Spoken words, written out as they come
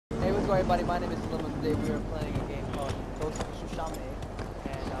everybody, my name is Fuliminim. Today we are playing a game called Tsushima,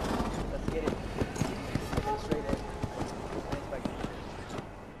 and let's get it. Get straight in.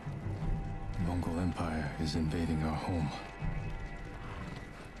 The Mongol Empire is invading our home.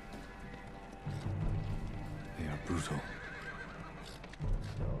 They are brutal.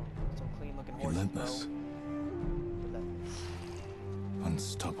 So clean looking horses, relentless. bro. Relentless.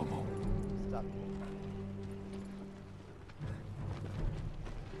 Unstoppable. Stop.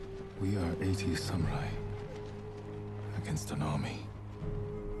 We are 80 samurai against an army,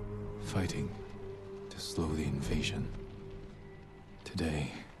 fighting to slow the invasion.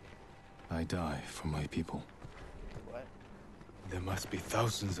 Today, I die for my people. What? There must be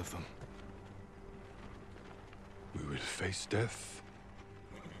thousands of them. We will face death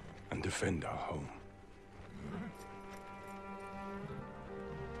and defend our home.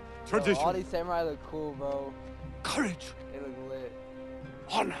 Yo, all these samurai look cool, bro. Courage, They look lit.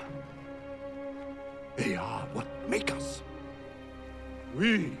 honor. They are what make us.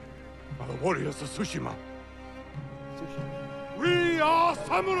 We are the warriors of Tsushima. Sushi. We are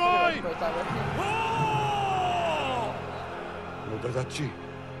samurai! First time working. Nodadachi,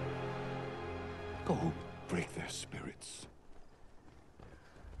 go break their spirits.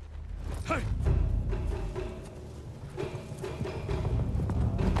 Hey!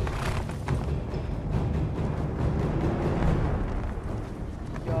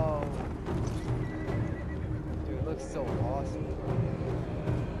 Yo. Dude, it looks so awesome.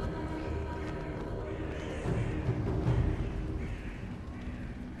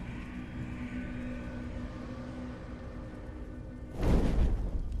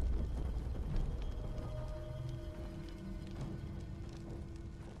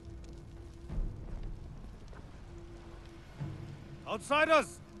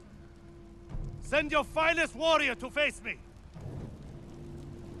 Outsiders! Send your finest warrior to face me!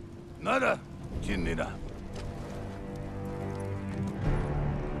 Nada, Jinnida.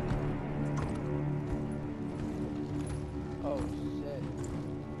 Oh shit.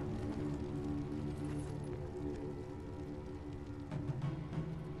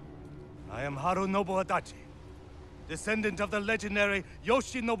 I am Harunobu Adachi, descendant of the legendary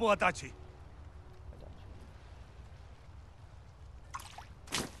Yoshinobu Adachi.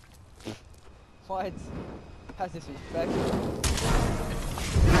 What? That's disrespectful.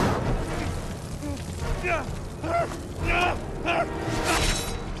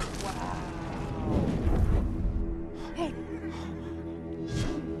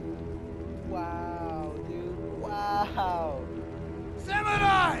 Wow, dude. Wow.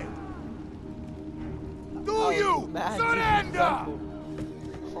 Samurai! Do you Mad surrender? disrespectful.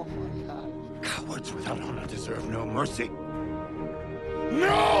 Oh my god. Cowards without honor deserve no mercy.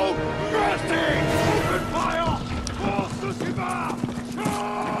 No mercy! Open fire! For Tsushima!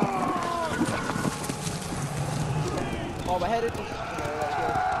 Charge! Oh, my head is just...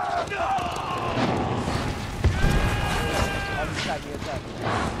 I'm attacking, attacking.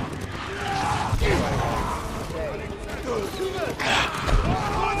 Okay. Oh my god.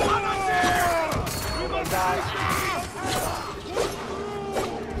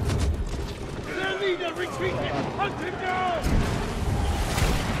 Their leader retreated! Hunt him down!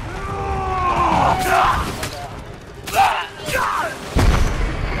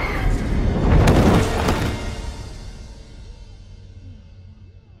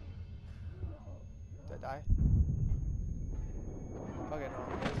 Did I die? Okay, no.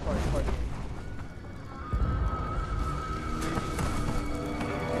 It's party.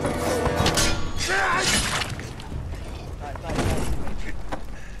 Nice.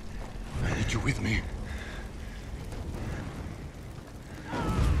 I need you with me.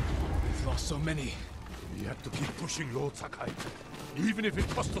 We've lost so many. We have to keep pushing, Lord Sakai. Even if it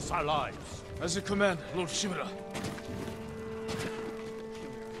costs us our lives. As you command, Lord Shimura.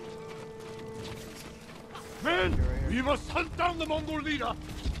 Men, we must hunt down the Mongol leader.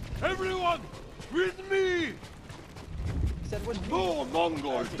 Everyone, with me! He said, what? No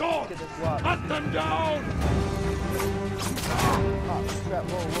Mongol dogs! Cut them down! Oh, crap.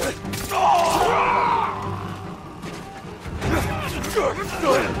 Whoa.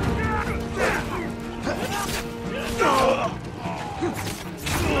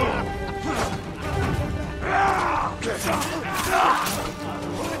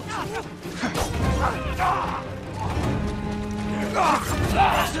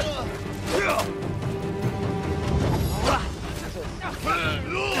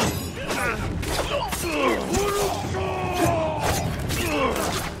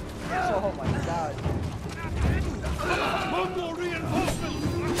 Oh my god. Mongol reinforcements!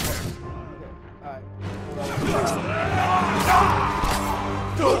 Okay, alright.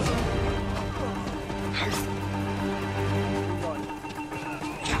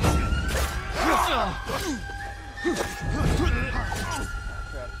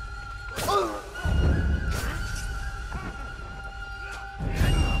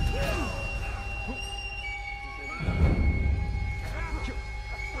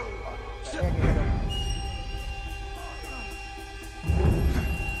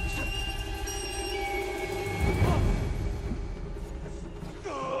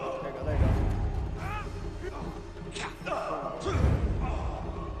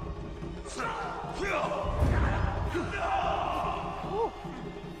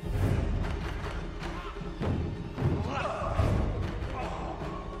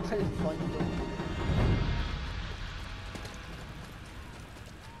 I just punched him.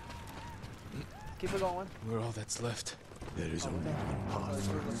 Keep it going. We're all that's left. There is Oh, only damn. one path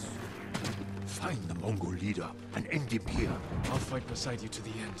Sorry, for us. Find the Mongol leader and end him here. I'll fight beside you to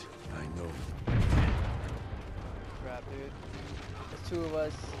the end. I know. Crap, dude. There's two of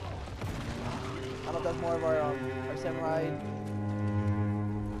us. I don't know if that's more of our samurai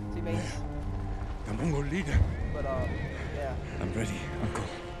teammates, The Mongol leader. but yeah. I'm ready, Uncle.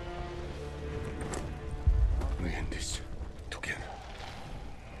 We end this together.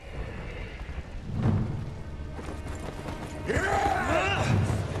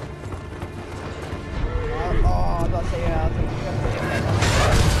 Oh, I'm about to say yeah. I'll take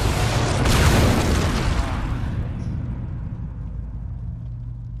it.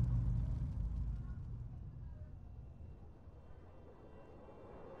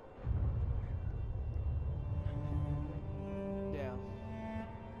 Yeah.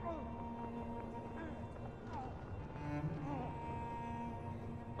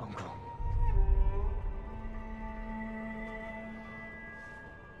 Uncle.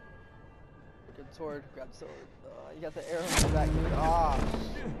 Good sword, grab the sword. You got the arrow in the back, dude. Ah,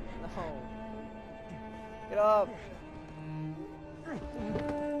 no. Get up.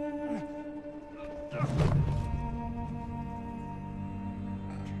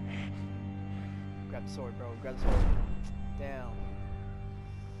 Grab the sword, bro. Grab the sword. Down.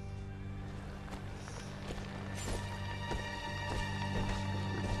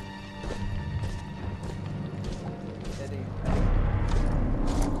 Steady.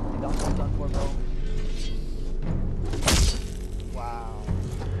 Done for, bro. Wow.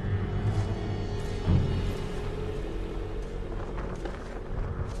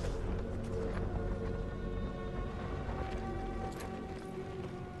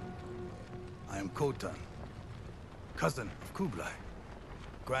 I am Khotan, cousin of Kublai,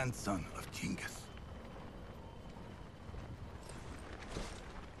 grandson of Genghis.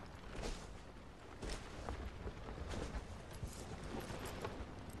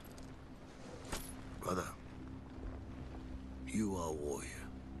 Brother, you are a warrior.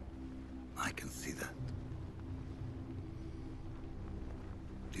 I can see that.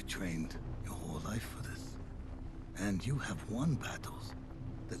 You trained your whole life for this. And you have won battles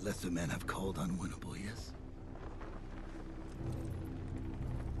that lesser men have called unwinnable, yes?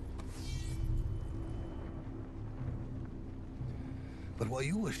 But while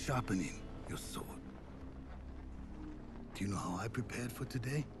you were sharpening your sword, do you know how I prepared for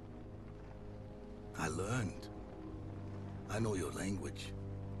today? I learned. I know your language,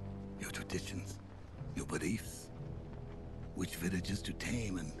 your traditions, your beliefs, which villages to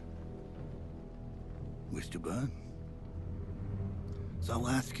tame and which to burn. So I'll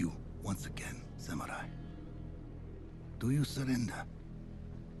ask you once again, samurai. Do you surrender?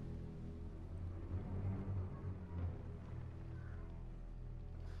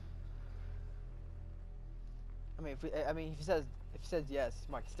 I mean, if he says yes,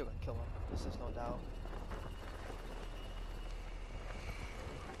 Mike's still gonna kill him. There's just no doubt.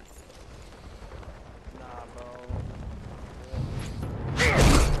 Nah, bro.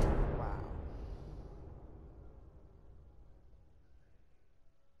 Wow.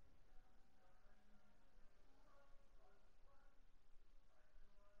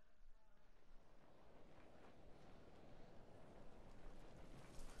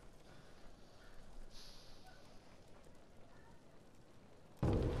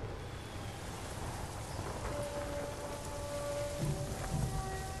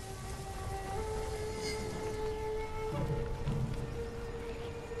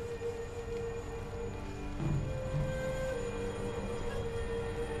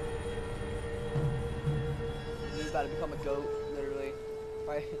 He's about to become a goat, literally.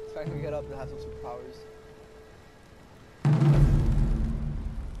 If I can get up and have some superpowers. Oh,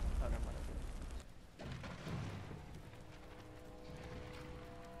 never mind.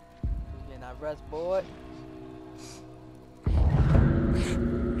 Just getting that rest, boy.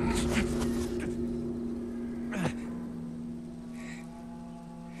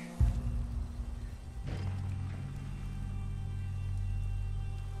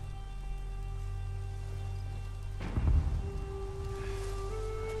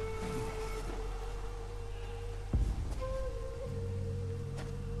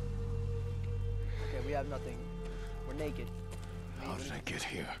 We have nothing. We're naked. How did I get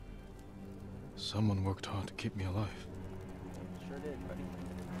here? Someone worked hard to keep me alive. Sure did, buddy.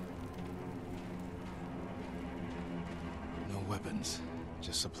 No weapons,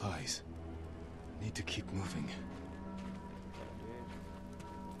 just supplies. Need to keep moving.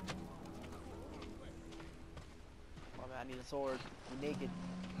 Oh man, I need sword. You naked.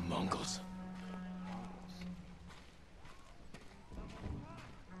 Mongols.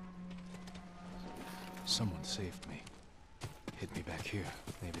 Someone saved me. Hid me back here.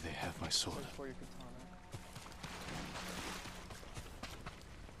 Maybe they have my sword. Search for your katana.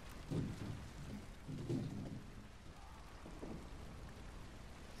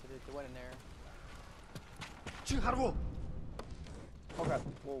 So they went in there. Chiharu! Okay. Whoa,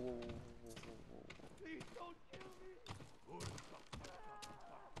 whoa, whoa, whoa, whoa. Please don't kill me!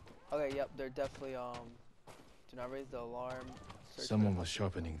 Okay, yep, they're definitely, do not raise the alarm. Search Someone for was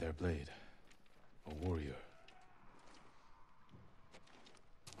sharpening their blade. A warrior.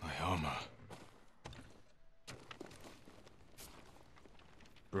 My armor.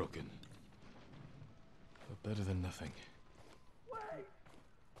 Broken. But better than nothing.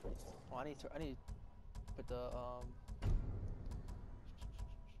 Oh, I need to put the,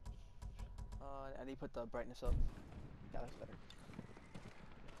 I need to put the brightness up. Yeah, that's better.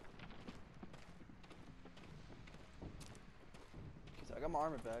 Okay, so I got my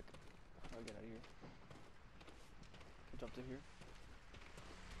armor back. I'll get out of here. I'll jump to here.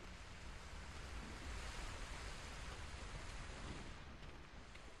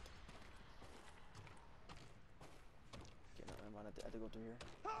 Okay, no, never mind. I have to go through here.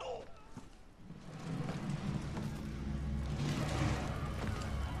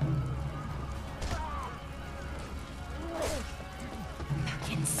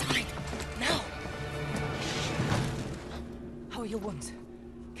 Back inside, now! How are your wounds?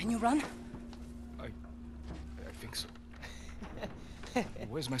 Can you run? I think so.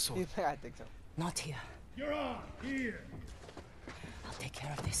 Where's my sword? I think so. Not here. You're on! Here! I'll take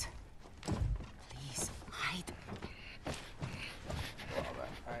care of this. Please, hide.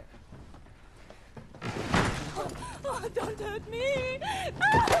 Alright. Oh, don't hurt me!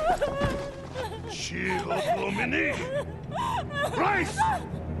 Shield Fuliminim! Rise! Is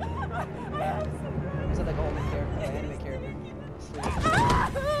that like an anime character?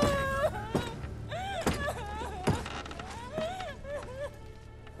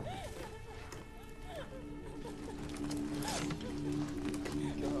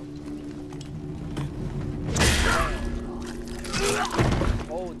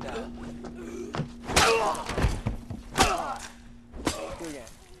 Hold down. Do it again.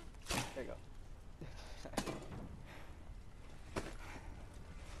 There you go.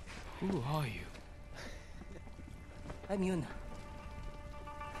 Who are you? I'm Yuna.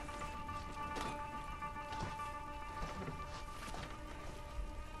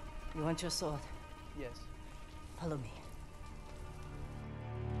 You want your sword? Yes. Follow me.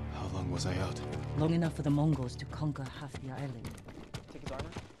 How long was I out? Long enough for the Mongols to conquer half the island. Take his armor.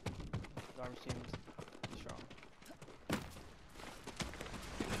 His armor seems strong.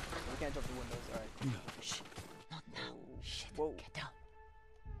 We can't jump the windows, alright. No. Shh. Not now. Shit. Whoa. Get down.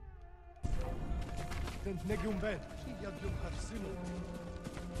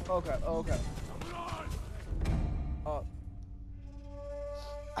 Okay, okay.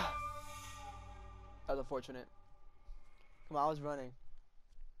 That was unfortunate. Come on, I was running.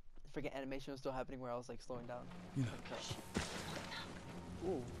 The freaking animation was still happening where I was like slowing down. You know. Okay.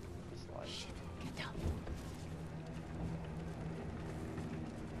 Ooh, slide. Shit. Get down.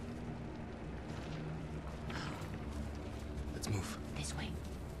 Let's move. This way.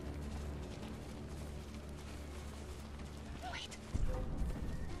 Wait.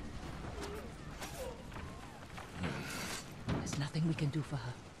 There's nothing we can do for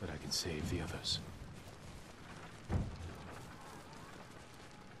her. But I can save the others.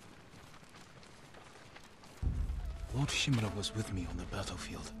 Lord Shimura was with me on the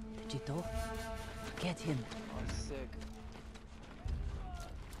battlefield. Jito? Forget him. Oh, I'm sick.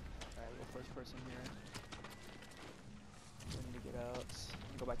 Alright, go first person here. I need to get out.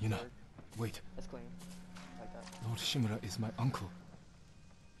 Go back to Yuna, work. wait. That's clean. Like that. Lord Shimura is my uncle.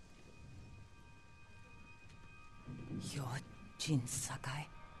 You're Jin Sakai?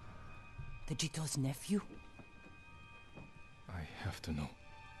 The Jito's nephew? I have to know.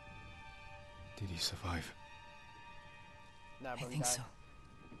 Did he survive? Nah, I bro, he think died. so.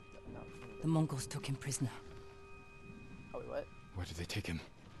 No. The Mongols took him prisoner. Oh, wait, what? Where did they take him?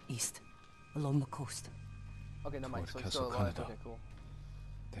 East. Along the coast. Okay, no mind. So Toward he's still Castle alive. Kaneda. Okay, cool.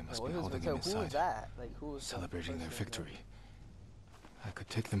 They must Wait, be who holding was, him who inside, was that? Like, who was the celebrating their person victory. I could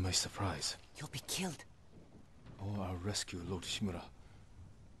take them by surprise, You'll be killed. or I'll rescue Lord Shimura.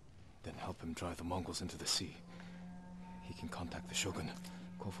 Then help him drive the Mongols into the sea. He can contact the Shogun,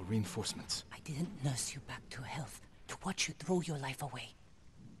 call for reinforcements. I didn't nurse you back to health to watch you throw your life away.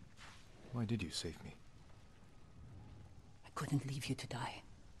 Why did you save me? I couldn't leave you to die.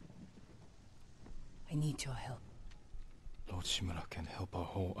 I need your help. Lord Shimura can help our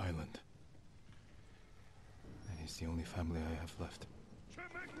whole island. And he's the only family I have left.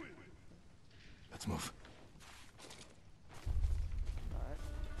 Let's move. Alright.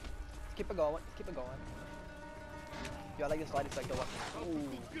 Let's keep it going. Let's keep it going. Yo, I like this slide. It's like the one.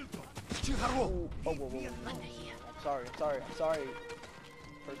 Ooh. Ooh. Oh, whoa, whoa, whoa. Under here. I'm sorry. I'm sorry. I'm sorry.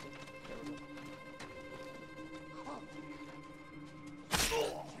 Person. There we go.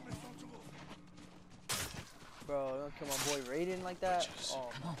 Bro, don't kill my boy Raiden like that. Oh,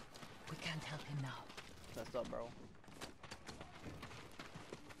 Come on. We can't help him now. messed up, bro.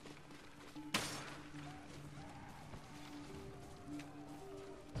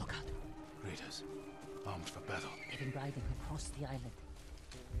 Look out. Raiders, armed for battle. They've been riding across the island.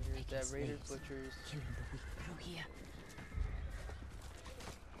 Raiders, Taking that Raiders, slaves, butchers. killing the weak. Through here.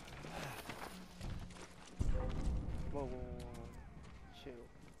 Whoa, whoa, whoa, whoa. Chill.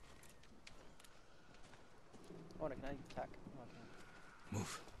 Oh, no, can I attack? Oh, okay.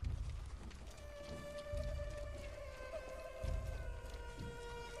 Move.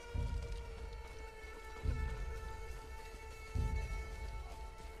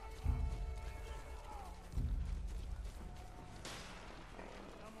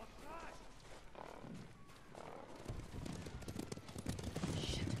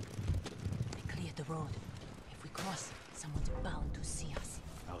 Shit. They cleared the road. If we cross, someone's bound to see us.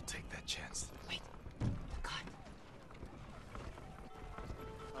 I'll take that chance. Wait. God.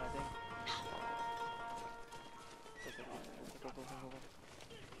 I think. Go, go, go, go, go.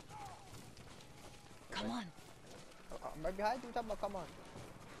 Come on. I'm right behind you. What are you talking about? Come on.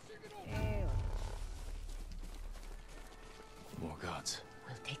 Damn. More guards.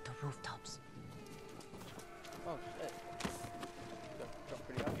 We'll take the rooftops. Oh, shit. Jump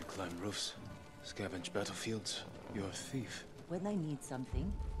pretty high. You climb roofs, scavenge battlefields. You're a thief. When I need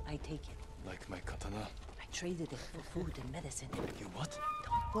something, I take it. Like my katana. I traded it for food and medicine. You what?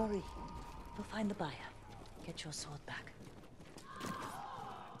 Don't worry. We'll find the buyer. Get your sword back.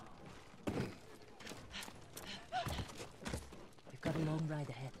 We've got a long ride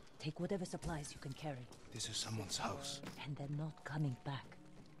ahead. Take whatever supplies you can carry. This is someone's house. And they're not coming back.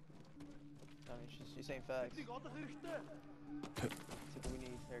 I mean, she's saying facts. See what we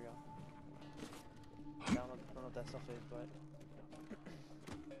need. There you go. I don't know what that stuff is, but.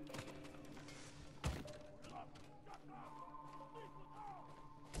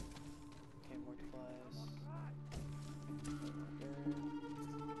 Okay, more supplies.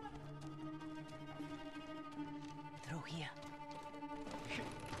 Through here.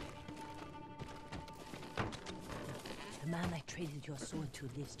 The man I traded your sword to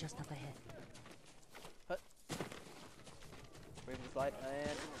lives just up ahead. Wait for the slide,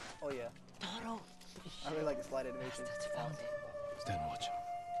 and oh yeah, Toro! I really like the slide animation. Bastards found Awesome. it. Stand watch.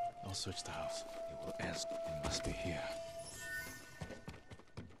 I'll search the house. It will answer. It must be here.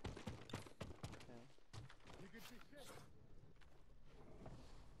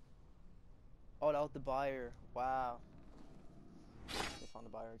 Oh, that was the buyer. Wow. They found the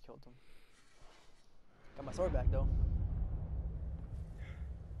buyer and killed him. Got my sword back though.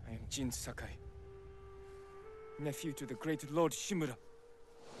 I am Jin Sakai, nephew to the great Lord Shimura.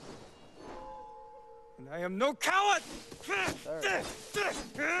 And I am no coward!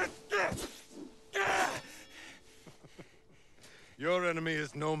 Your enemy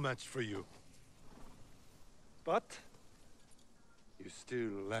is no match for you. But You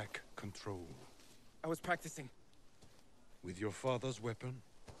still lack control. I was practicing. With your father's weapon?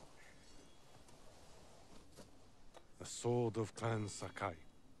 The sword of Clan Sakai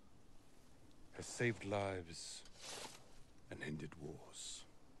has saved lives and ended wars.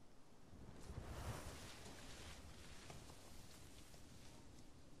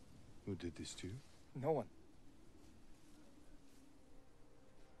 Who did this to you? No one.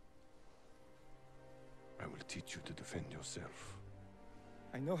 I will teach you to defend yourself.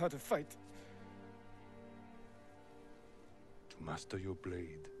 I know how to fight. To master your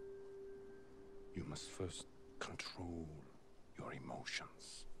blade, you must first control your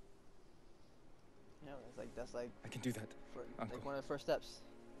emotions. Yeah, that's like I can do that, like Uncle. one of the first steps.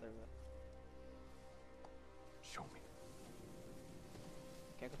 There we go. Show me.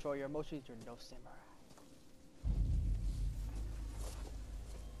 Can't control your emotions, you're no samurai.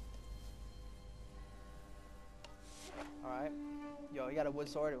 Alright. Yo, he got a wood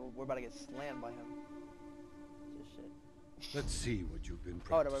sword and we're about to get slammed by him. Just shit. Let's see what you've been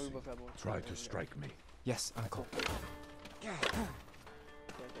Oh, no, we practicing. both have wood. Try to strike me. Yes, Uncle. Okay, okay,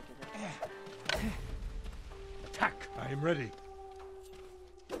 okay. Attack! I am ready.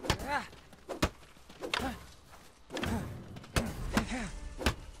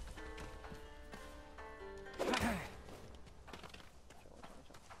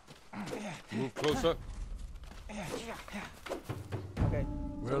 Move closer. Okay. So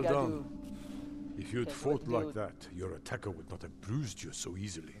Well we gotta done. do- If you'd Okay, so fought what to like do- that, your attacker would not have bruised you so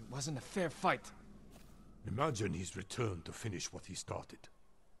easily. It wasn't a fair fight. Imagine he's returned to finish what he started.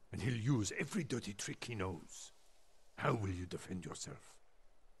 And he'll use every dirty trick he knows. How will you defend yourself?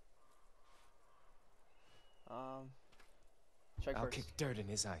 Strike I'll first. kick dirt in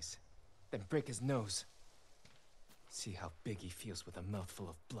his eyes, then break his nose. See how big he feels with a mouthful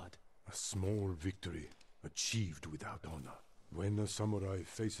of blood. A small victory achieved without honor. When a samurai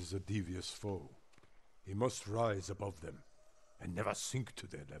faces a devious foe, he must rise above them and never sink to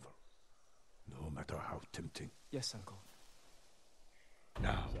their level, no matter how tempting. Yes, Uncle.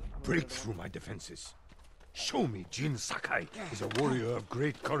 Now, break through my defenses. Show me Jin Sakai is a warrior of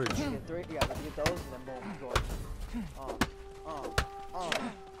great courage. You get three, yeah, you get those, and then boom, go.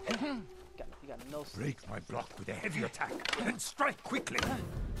 You got no. Break my block with a heavy attack, then strike quickly.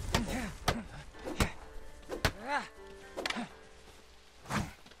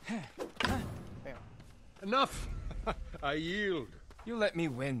 Bam. Enough! I yield. You let me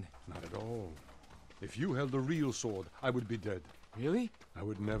win. Not at all. If you held a real sword, I would be dead. Really? I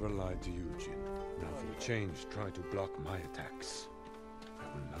would never lie to you, Jin. Nothing changed. Try to block my attacks. I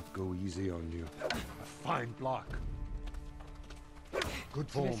will not go easy on you. A fine block. Good I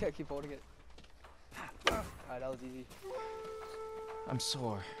form. keep holding it. Alright, that was easy. I'm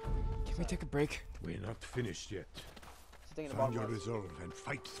sore. Can we take a break? We're not finished yet. So thinking Find about your what- resolve and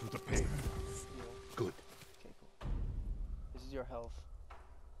fight through the pain. heal. Good. Okay, cool. This is your health.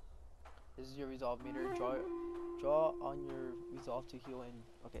 This is your resolve meter. Draw on your resolve to heal in.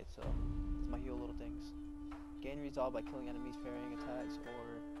 Okay, so it's my heal little things. Gain resolve by killing enemies, parrying attacks,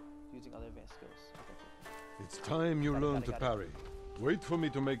 or using other advanced skills. Okay, cool. It's time you Got it, learn got it, to got it. parry. Wait for me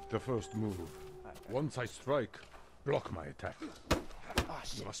to make the first move. Alright, Once I strike, block my attack. Ah, You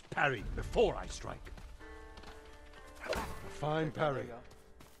shit. must parry before I strike. A fine There parry. you go.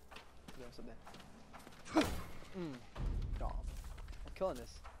 There you go, something. No. I'm killing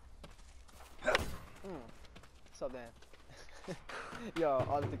this. What's up, Dan? Yo,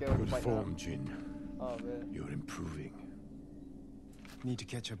 I'll have to go Good fight form, now. Jin. Oh, man. You're improving. Need to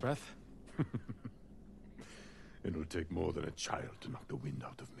catch your breath? It'll take more than a child to knock the wind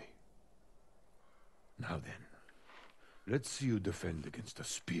out of me. Now then, let's see you defend against a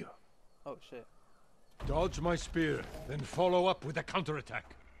spear. Oh, shit. Dodge my spear, then follow up with a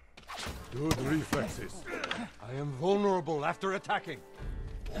counterattack. Good reflexes. I am vulnerable after attacking.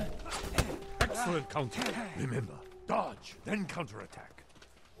 Excellent counter. Remember, dodge, then counterattack.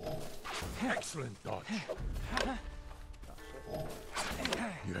 Excellent dodge.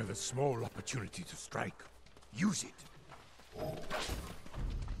 You have a small opportunity to strike. Use it.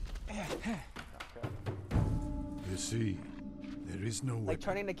 Okay. You see, there is no Like weapon,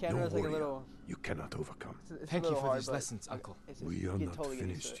 turning the camera no is like a warrior little. you cannot overcome. It's Thank a you little for hard, these but lessons, Uncle. it's just- We are you not totally get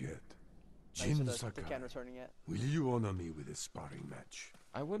used finished to it. yet. Not used to Jin the Sakai, camera turning yet. will you honor me with a sparring match?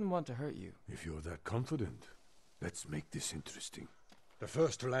 I wouldn't want to hurt you. If you're that confident, let's make this interesting. The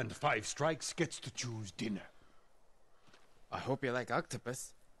first to land 5 strikes gets to choose dinner. I hope you like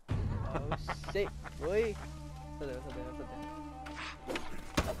octopus. Oh shit, really? What's up there?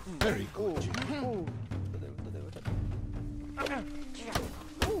 Very good, Jin. Ooh.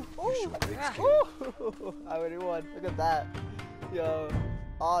 You should break skin. Ooh. I already won. Look at that. Yo,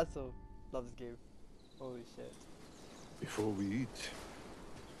 awesome. Love this game. Holy shit. Before we eat,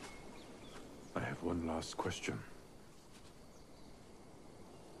 I have one last question.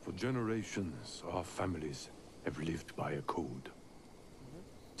 For generations, our families have lived by a code.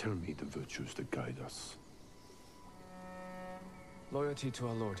 Tell me the virtues that guide us. Loyalty to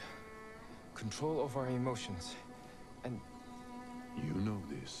our Lord. Control over our emotions. And You know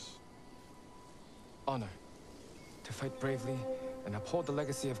this. honor. To fight bravely and uphold the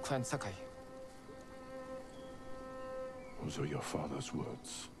legacy of Clan Sakai. Those are your father's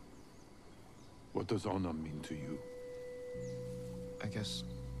words. What does honor mean to you? I guess...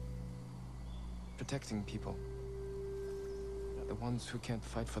 protecting people. The ones who can't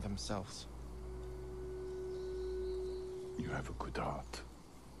fight for themselves. You have a good heart.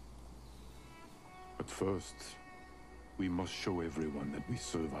 But first, we must show everyone that we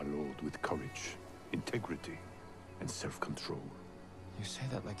serve our Lord with courage, integrity, and self-control. You say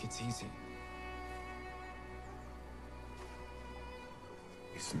that like it's easy.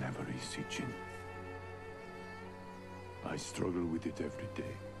 It's never easy, Jin. I struggle with it every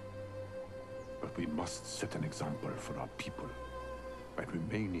day. But we must set an example for our people by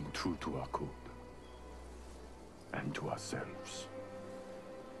remaining true to our code. And to ourselves.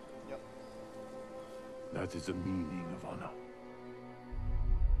 Yep. That is the meaning of honor.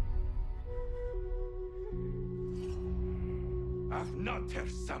 Not her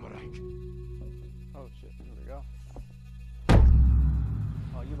samurai. Oh shit, here we go.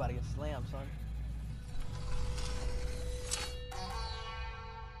 Oh, you about to get slammed, son.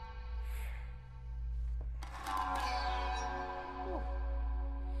 Whew.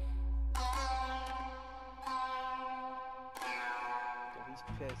 Yo, he's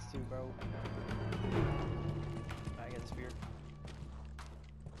pissed too, bro. Alright, get the spear.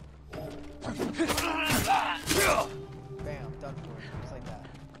 Bam, done for. Just like that.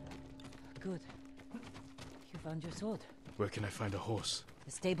 Good. You found your sword. Where can I find a horse?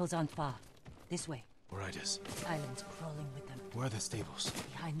 The stables aren't far. This way. Riders. Island's crawling with them. Where are the stables?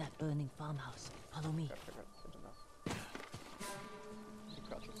 Behind that burning farmhouse. Follow me. Crap. Good enough. Just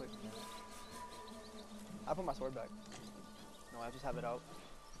crouch real quick. I put my sword back. No, I just have it out.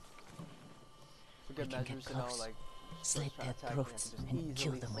 For good We can get measures to know, close. like, Slit try to their attack me, I throats can just and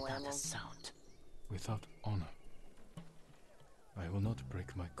kill easily them slam without them. a sound. Without honor. I will not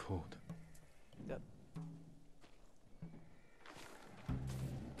break my code. Yep.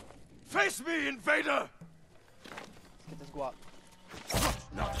 Face me, invader! Let's get this guap.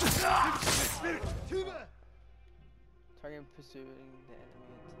 Target pursuing the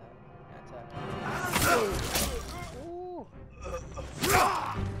enemy attack. Ooh.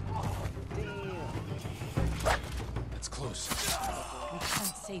 Damn. It's close. We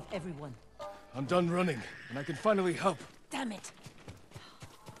can't save everyone. I'm done running, and I can finally help. Damn it!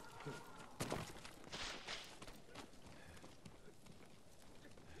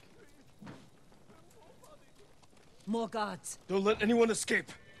 More guards. Don't let anyone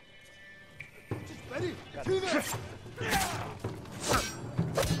escape. Ready? Got To it. them!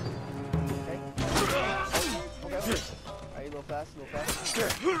 Okay. Okay. Alright, a little fast,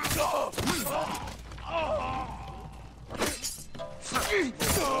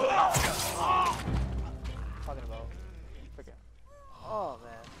 Talking about. Freaking. Oh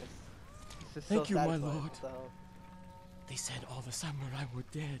man. This is Thank so you, my satisfying. lord. What the hell? They said all the samurai were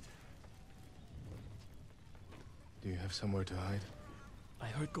dead. Do you have somewhere to hide? I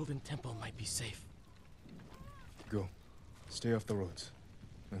heard Golden Temple might be safe. Go. Stay off the roads.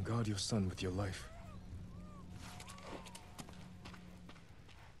 And guard your son with your life.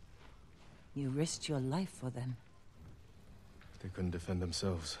 You risked your life for them. They couldn't defend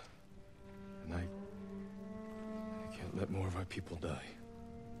themselves. And I can't let more of our people die.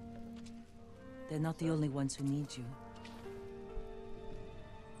 They're not the only ones who need you.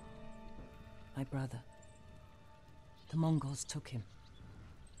 My brother. The Mongols took him.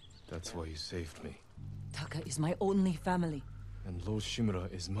 That's why you saved me. Taka is my only family. And Lord Shimura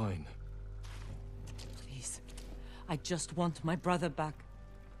is mine. Please. I just want my brother back.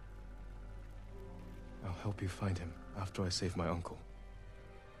 I'll help you find him after I save my uncle.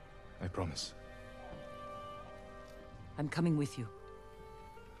 I promise. I'm coming with you.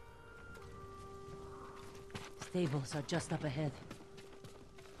 Stables are just up ahead.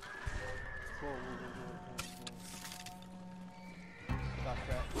 Whoa. Stop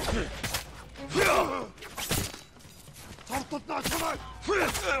that.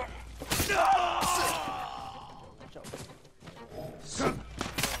 Watch out.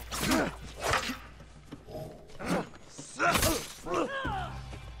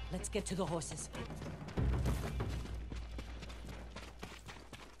 Let's get to the horses.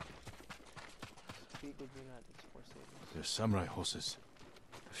 Speak with me at these four stables. They're samurai horses.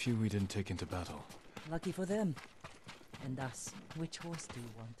 A few we didn't take into battle. Lucky for them. And us. Which horse do you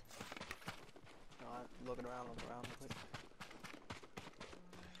want? No, I'm looking around real quick.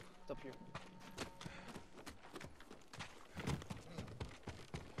 It's up here.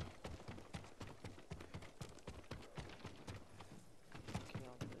 Okay,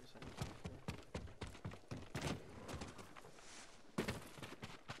 I'll do this one.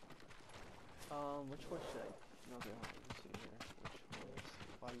 Which horse should I? Okay, hold on, let me see here. Which horse?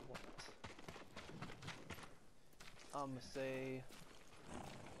 What do you want? I'm gonna say.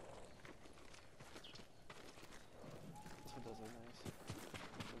 This one does look nice.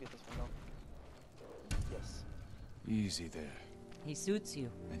 We'll get this one done. Yes. Easy there. He suits you.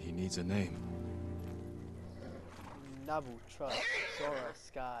 And he needs a name. Nabu, Trust, Sora,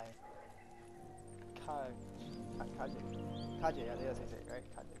 Sky, Kaje, yeah, that's how you say it, right?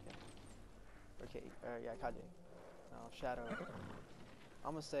 Kaje, yeah. Okay, yeah, Kaje. Shadow.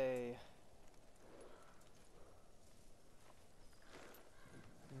 I'm gonna say.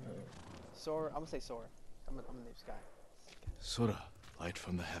 Sora. I'm gonna say Sora. I'm gonna name Sky. Sora, light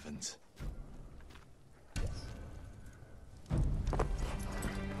from the heavens. Yes.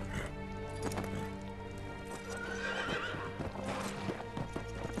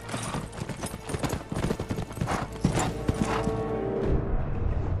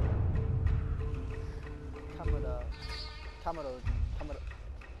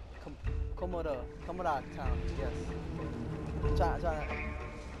 Coming out of town, yes. Trying to.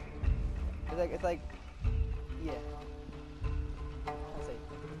 It's like, yeah. I say,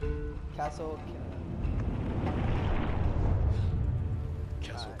 Castle.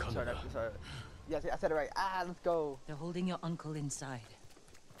 Castle Canada. Sorry. Yes, I said it right. Let's go. They're holding your uncle inside.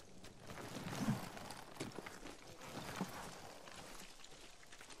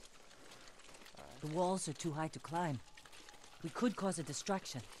 The walls are too high to climb. We could cause a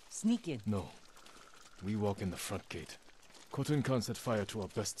distraction. Sneak in. No. We walk in the front gate. Khotun Khan set fire to our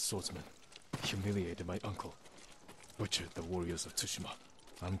best swordsman. Humiliated my uncle. Butchered the warriors of Tsushima.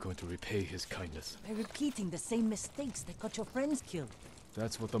 I'm going to repay his kindness. By repeating the same mistakes that got your friends killed.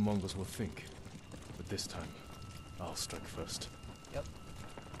 That's what the Mongols will think. But this time, I'll strike first. Yep.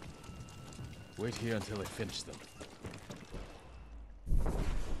 Wait here until I finish them.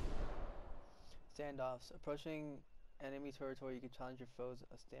 Standoffs. Approaching enemy territory, you can challenge your foes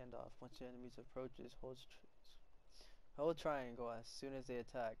a standoff. Once your enemies approaches, hold triangle as soon as they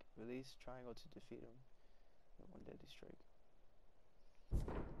attack. Release triangle to defeat them. One deadly strike.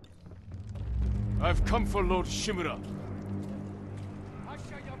 I've come for Lord Shimura.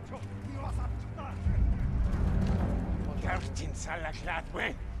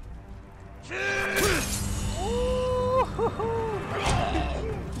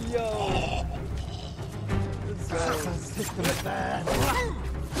 Yo! Let's go. System bad.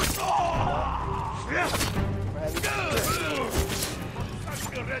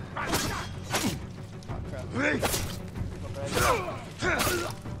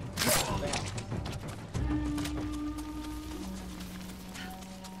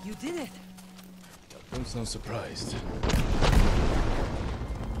 You did it! Don't sound surprised.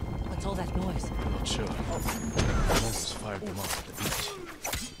 What's all that noise? Not sure. The Mongols fired them off at the beach.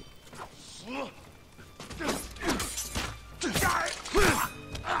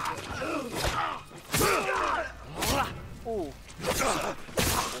 Ooh. Let's go.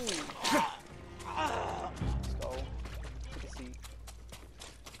 Take a seat.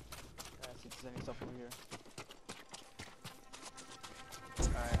 See if there's any stuff over here.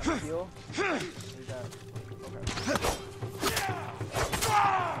 Alright, I'm gonna heal. Do that.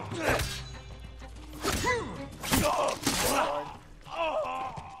 Okay.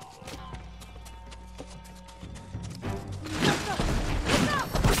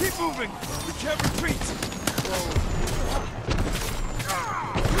 Keep moving! We can't retreat!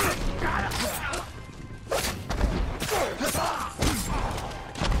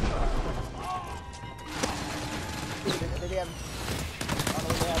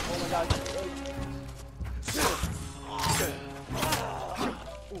 Oh my god.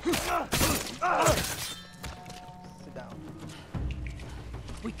 Sit down.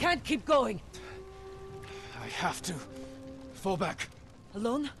 We can't keep going! I have to. Fall back.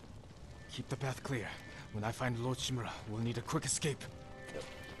 Alone? Keep the path clear. When I find Lord Shimura, we'll need a quick escape.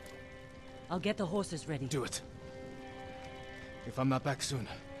 I'll get the horses ready. Do it. If I'm not back soon,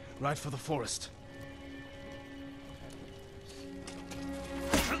 ride for the forest.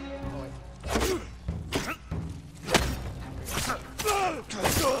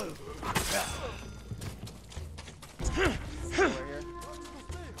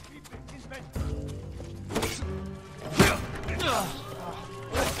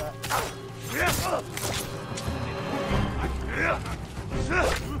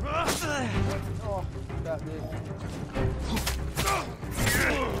 Oh, that dude. What's up,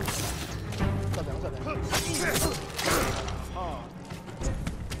 Oh.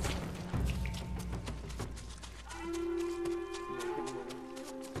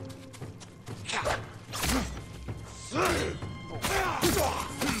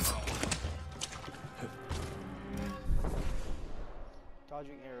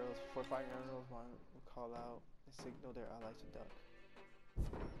 Dodging arrows. Before firing arrows, one will call out and signal their allies to duck.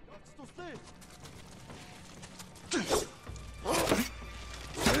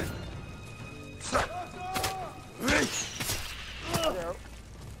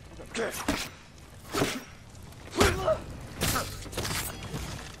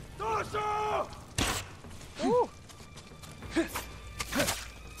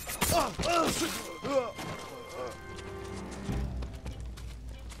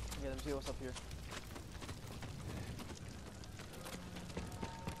 Yeah, let me see what's up here.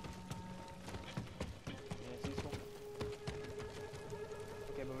 Yeah, it's useful.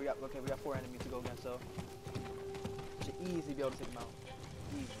 Okay, but we got 4 enemies to go against, so should easily be able to take them out.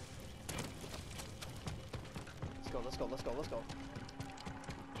 Easy. Let's go.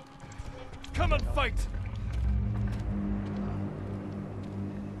 Come and fight!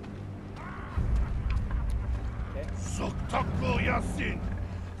 Okay. Soktaku Yasin!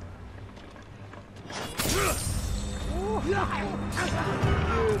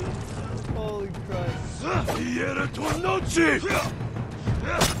 Holy Christ.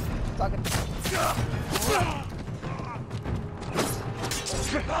 Talking.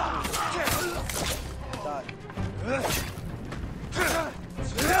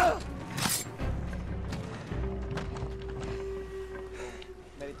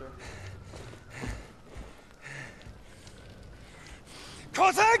 Made it through.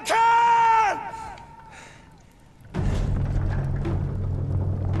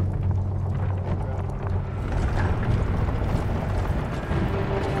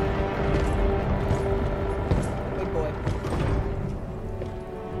 Big boy.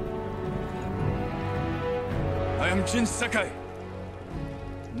 I am Jin Sakai,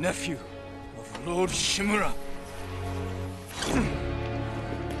 nephew of Lord Shimura.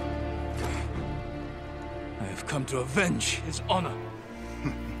 I have come to avenge his honor.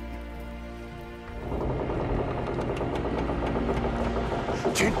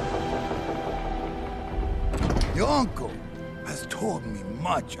 Jin! Your uncle has told me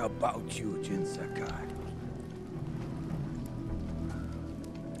much about you, Jin Sakai.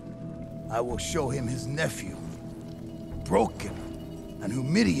 I will show him his nephew, broken and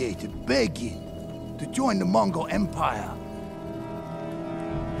humiliated, begging to join the Mongol Empire.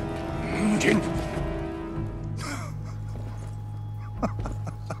 Jin!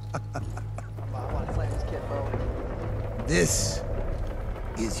 I want to slay this kid, bro. This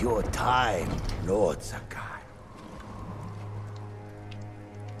is your time, Lord Sakai.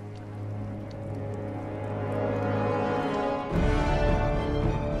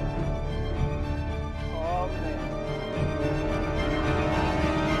 Oh, man.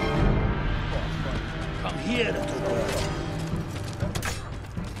 Come here, little girl.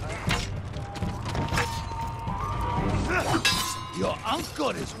 Your uncle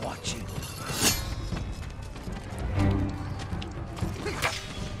is watching.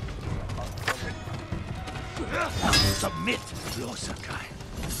 Submit, Lord Sakai.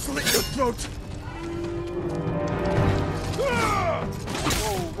 Slit your throat.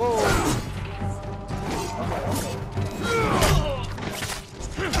 Whoa, whoa.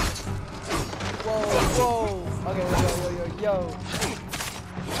 Whoa, whoa. Okay, yo.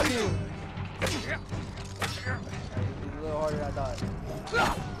 Phew. It's a little harder than I thought.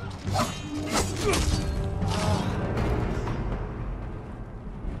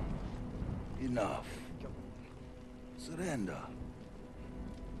 Enough. Surrender.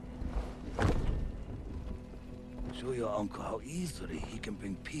 Show your uncle how easily he can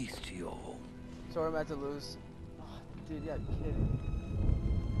bring peace to your home. So I'm about to lose. Oh, dude, yeah, kidding.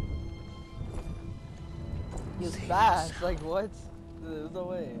 He was Save fast. yourself. Like, what? There's no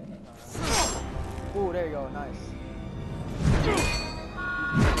way. Ooh, there you go. Nice.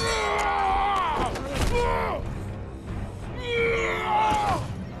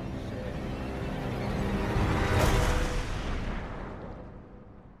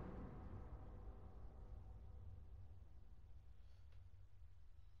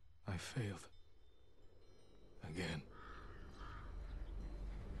 I failed. Again.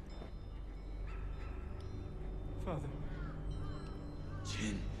 Father.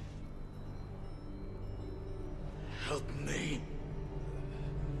 Jin. Help me.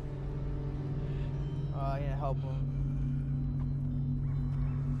 I need to help him.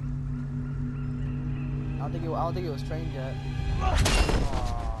 I don't think it was trained yet. Aww.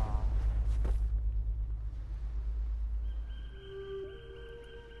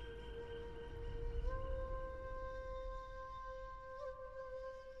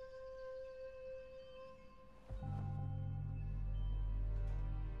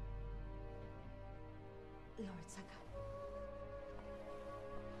 Lord Sakai.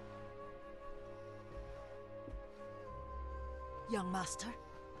 Young master,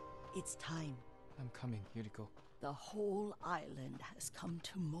 it's time. I'm coming, Yuriko. The whole island has come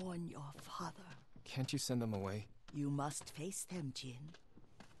to mourn your father. Can't you send them away? You must face them, Jin.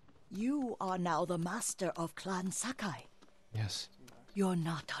 You are now the master of Clan Sakai. Yes. You're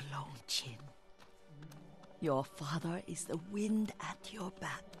not alone, Jin. Your father is the wind at your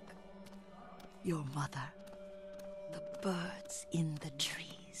back. Your mother, the birds in the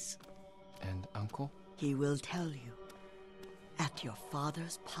trees. And uncle? He will tell you at your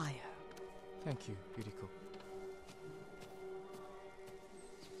father's pyre. Thank you, Yuriko.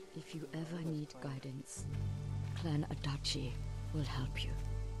 If you ever need guidance, Clan Adachi will help you.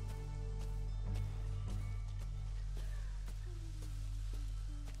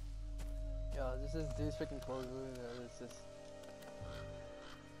 Yo, this is dude's freaking clothes. It's just.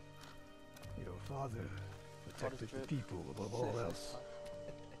 Your father protected the drip. people above all else.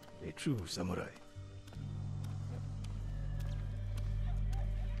 A true samurai.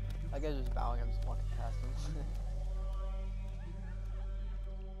 guy's just bowing. I'm just walking past him.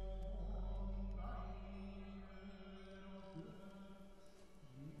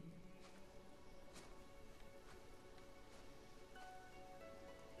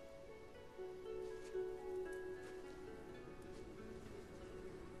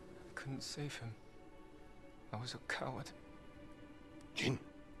 I couldn't save him. I was a coward. Jin,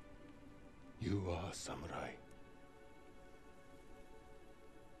 you are a samurai.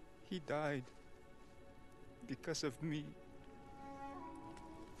 He died because of me.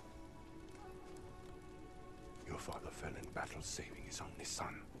 Your father fell in battle saving his only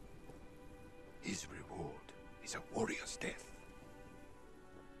son. His reward is a warrior's death.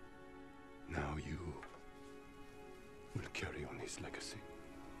 Now you will carry on his legacy.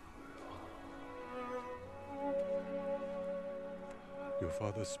 Your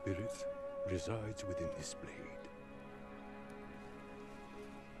father's spirit resides within this blade.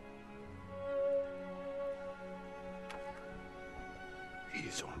 He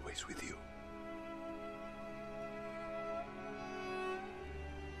is always with you.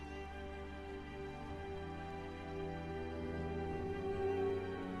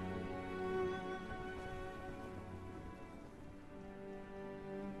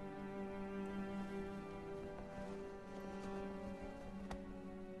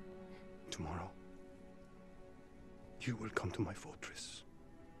 Tomorrow, you will come to my fortress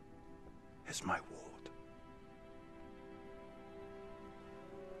as my ward.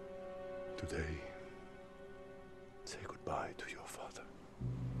 Today, say goodbye to your father.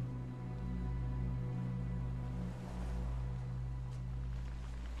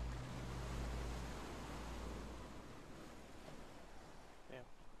 Yeah.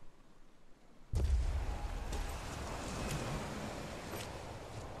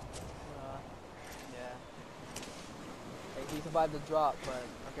 Hey, he survived the drop, but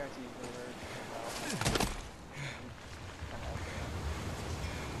I guarantee he's gonna hurt.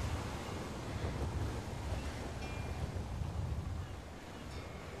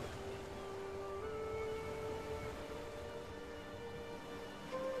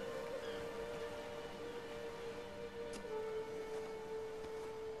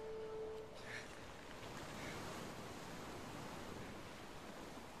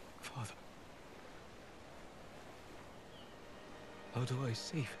 Father. How do I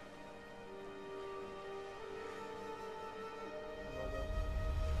save him?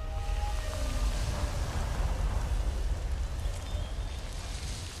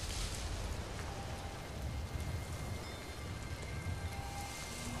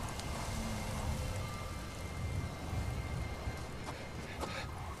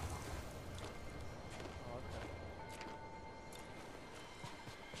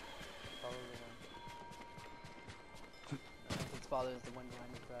 His father is the one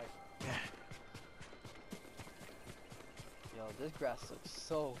behind his back. Yo, this grass looks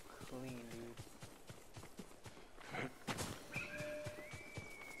so clean, dude.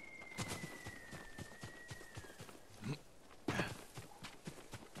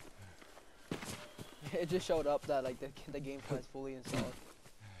 It just showed up that like the gameplay is fully installed.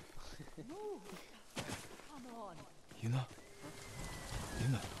 Come on. Yuna.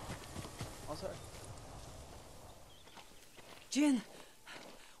 Yuna. Oh, sorry. Jin,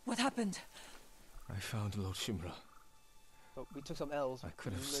 what happened? I found Lord Shimura, But we took some L's. I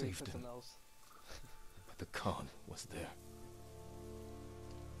could have We literally saved took him. some L's. but the Khan was there.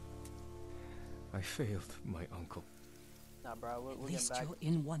 I failed my uncle. Nah, bro, we're At getting least back. you're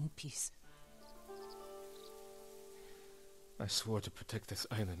in one piece. I swore to protect this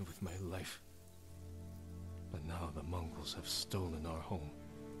island with my life. But now the Mongols have stolen our home,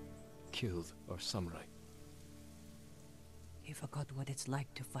 killed our samurai. You forgot what it's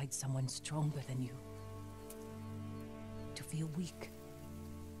like to fight someone stronger than you. To feel weak.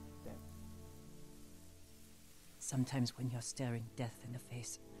 Damn. Sometimes when you're staring death in the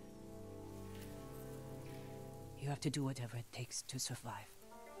face, you have to do whatever it takes to survive.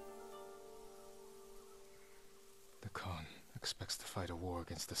 The Khan expects to fight a war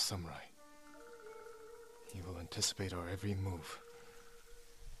against the samurai. He will anticipate our every move,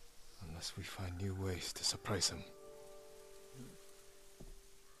 unless we find new ways to surprise him.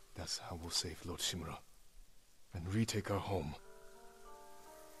 That's how we'll save Lord Shimura, and retake our home.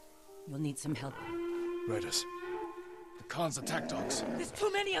 You'll need some help. Riders, the Khan's attack dogs. There's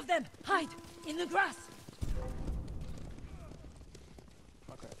too many of them! Hide! In the grass!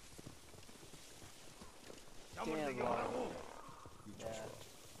 Okay. Damn, Lord. Yeah.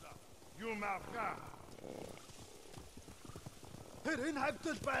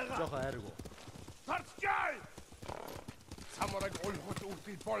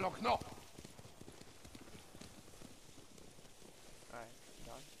 Alright,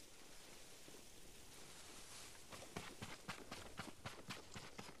 done.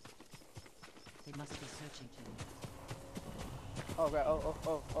 They must be searching for me. Oh crap, oh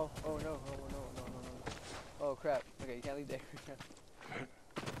no. Oh crap. Okay, you can't leave there.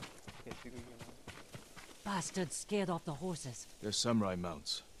 Okay, figure you know. Bastards scared off the horses. They're samurai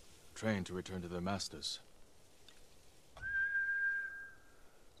mounts, trained to return to their masters.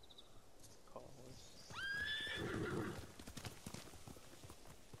 Call a horse.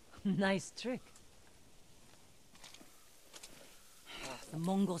 Nice trick. The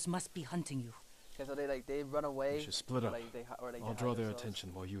Mongols must be hunting you. Okay, so they run away. We should split or up. or I'll hide draw their themselves.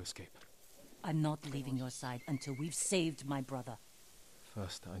 attention while you escape. I'm not leaving your side until we've saved my brother.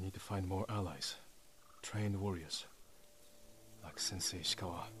 First, I need to find more allies. Trained warriors. Like Sensei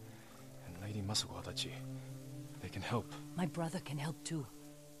Ishikawa and Lady Masuko Adachi. They can help. My brother can help too.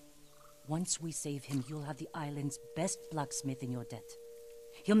 Once we save him, you'll have the island's best blacksmith in your debt.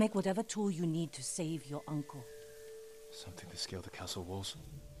 He'll make whatever tool you need to save your uncle. Something to scale the castle walls?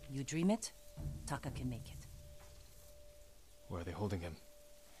 You dream it, Taka can make it. Where are they holding him?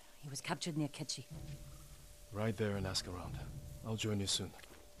 He was captured near Kechi. Ride there and ask around. I'll join you soon.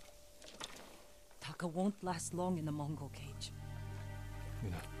 Taka won't last long in the Mongol cage.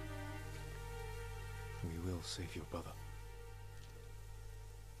 Mina, we will save your brother.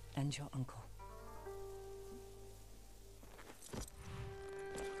 And your uncle.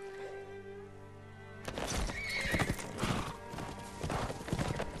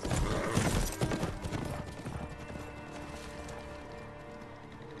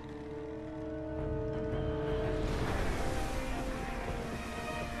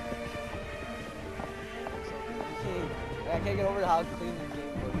 I can't get over how clean this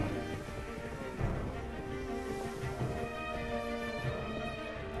game looks.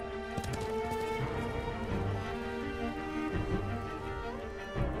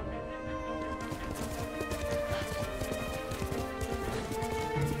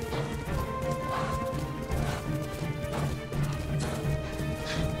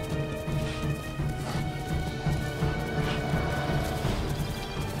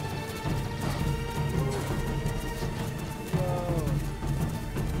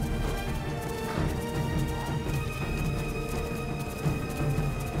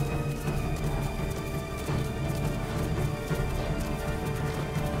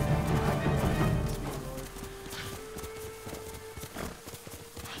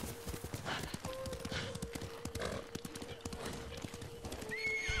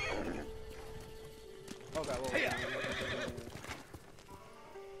 Okay, whoa. Okay.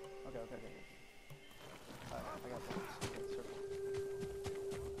 Alright, I got this. Okay, circle.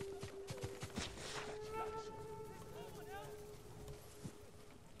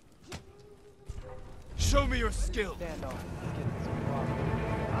 Show me your skill! Stand on. Let's get this rock.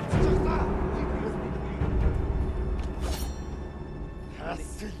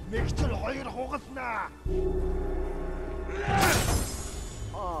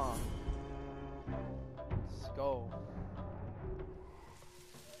 Let's go.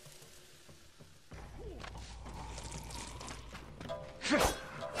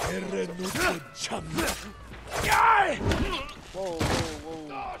 Whoa, whoa,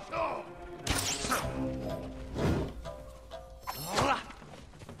 whoa.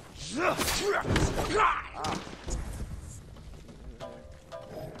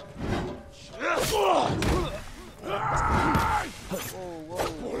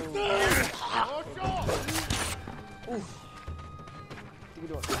 Whoa, whoa, whoa. Oof. What are you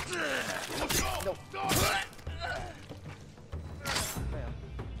doing? No. Bam.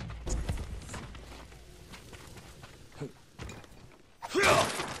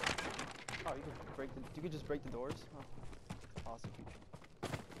 Oh, you could just break the doors? Oh. Awesome feature.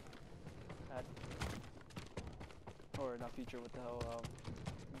 Add. Or not feature, what the hell,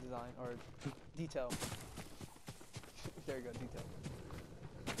 design, or detail. There you go, detail.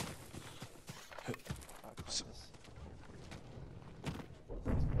 This.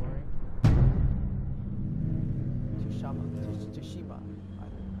 Exploring. Tsushima.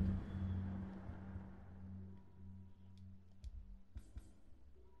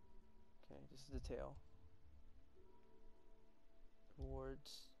 Okay, this is the tail.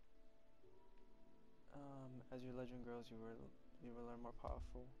 Rewards. As your legend grows, you will learn more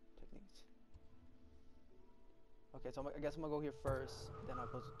powerful techniques. Okay, so I guess I'm gonna go here first, then I'll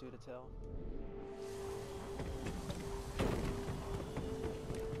go do the tail.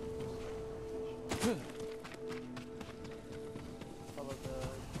 Follow the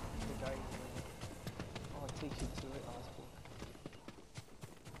guide. Oh, it takes you to it. Oh, that's cool.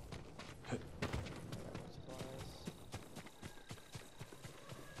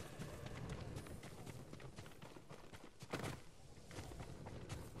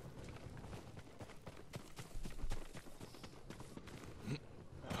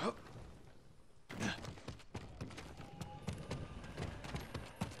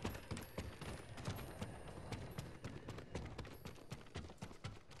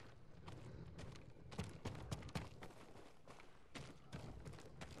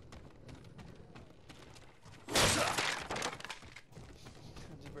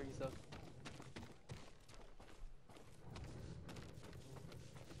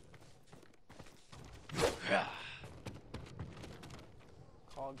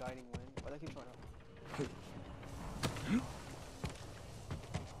 Tall guiding wind. Why do I keep showing up?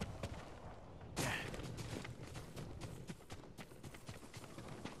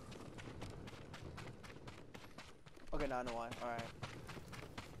 Okay, now I know why. Alright.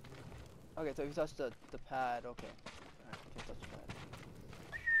 Okay, so if you touch the pad, okay. Alright, can't touch the pad.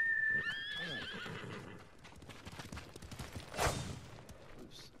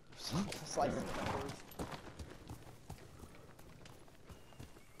 Oops. Slice it backwards.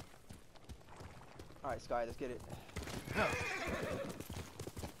 Alright, Sky, let's get it. I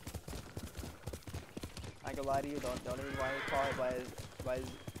ain't gonna lie to you, don't even want to call it by his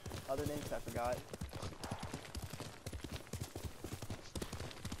other names, I forgot.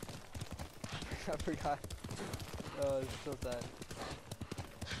 I forgot. Oh, it's so sad.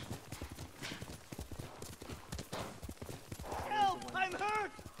 Help! I'm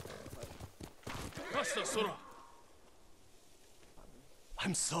hurt!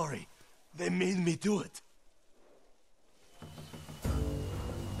 I'm sorry. They made me do it.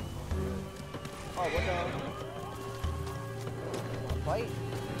 Oh, what the? Fight?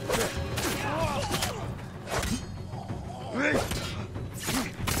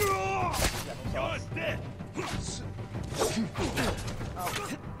 You're dead.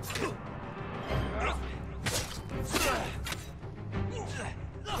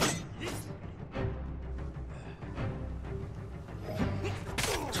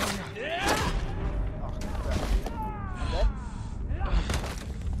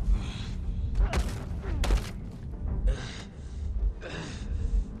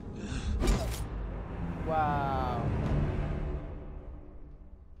 Wow.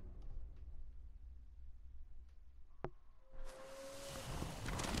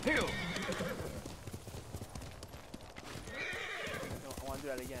 Heal. No, I want to do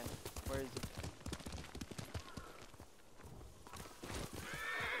that again. Where is it?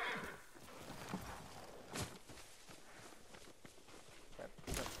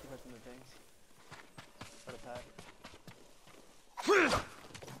 Keep pressing the things. For the pad.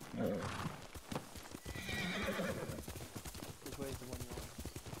 Which way is the one you want?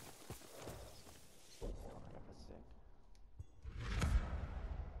 Oh, that's the thing.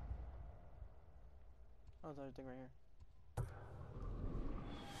 Oh, there's another thing right here.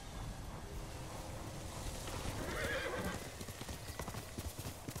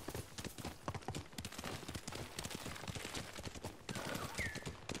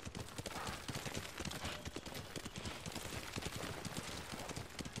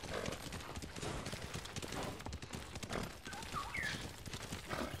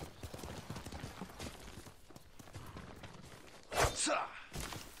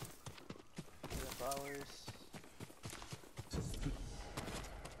 Flowers.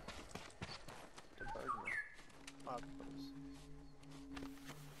 The burger. Octopus.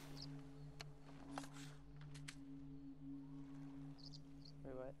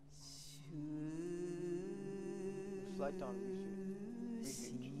 Wait, what? Reflect on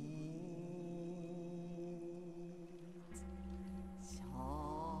refuge.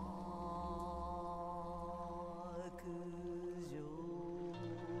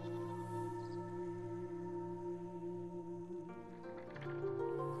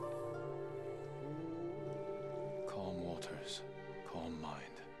 Calm waters, calm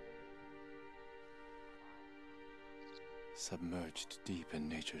mind. Submerged deep in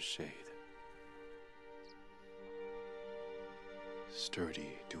nature's shade.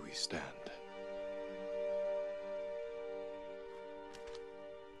 Sturdy do we stand.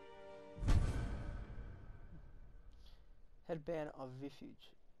 Headband of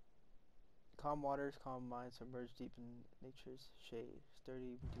refuge. Calm waters, calm minds, submerged deep in nature's shade.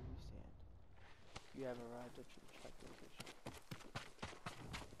 Sturdy do we stand. You have arrived at your track location.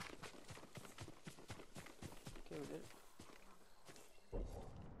 Okay, we did it.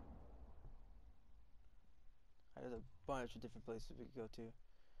 There's a bunch of different places we could go to.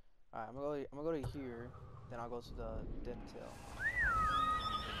 Alright, I'm gonna go to here, then I'll go to the Den Tail.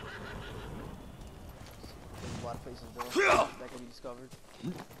 There's a lot of places though that can be discovered.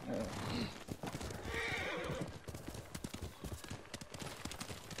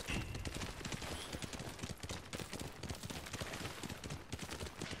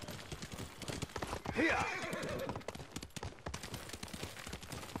 Here!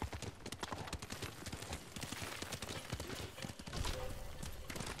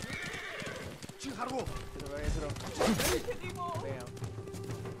 Bam.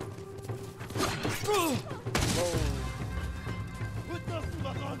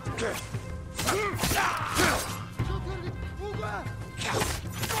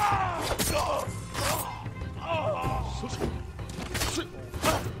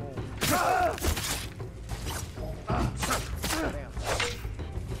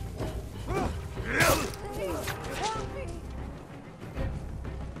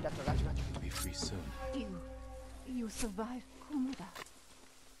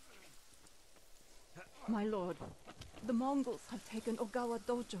 My lord, the Mongols have taken Ogawa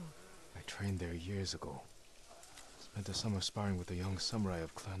Dojo. I trained there years ago. Spent a summer sparring with the young samurai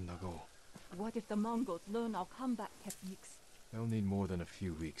of Clan Nago. What if the Mongols learn our combat techniques? They'll need more than a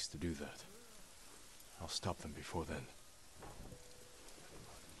few weeks to do that. I'll stop them before then.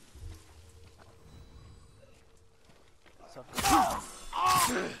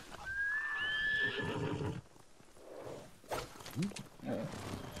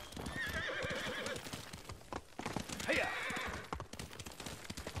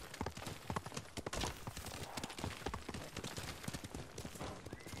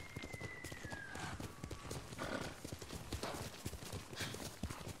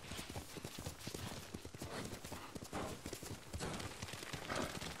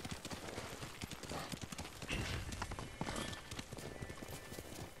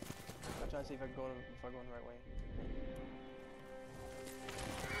 Trying to see if I can go in the right way.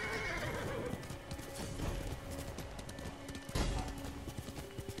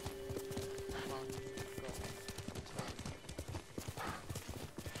 Come on, go.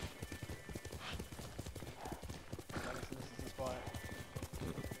 I guess this is the spot.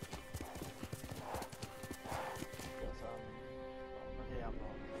 Okay, I'm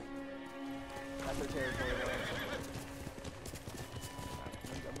wrong. That's their territory though.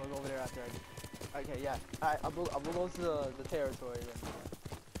 I'm gonna go over there after okay, yeah. I'll go to the territory then.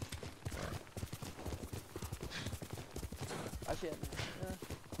 Actually,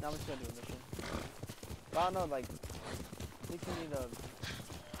 no, I'm just gonna do a mission. But I don't know, like, I think you need to,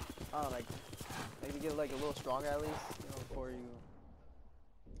 I don't know, like, maybe get like a little stronger at least, you know, before you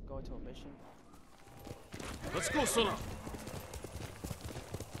go into a mission. Let's go, Sona!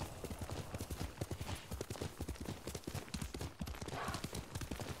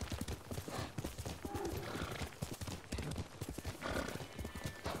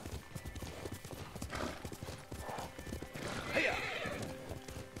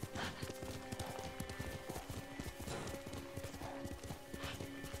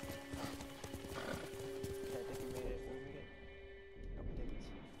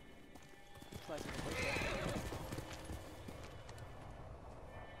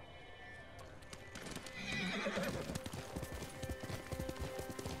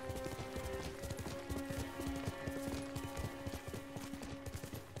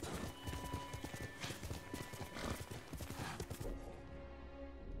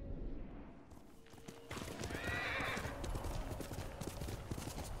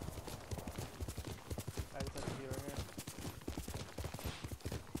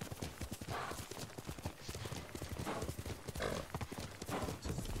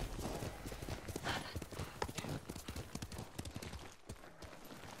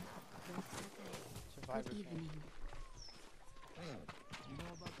 Good evening. You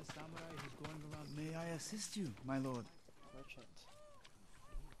know about the samurai who's going around? May I assist you, my lord? Merchant.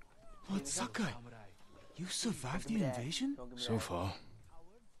 Lord Sakai, you survived the invasion? So far.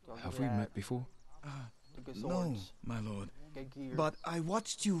 Have we met before? No, my lord. But I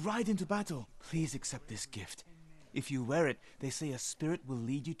watched you ride into battle. Please accept this gift. If you wear it, they say a spirit will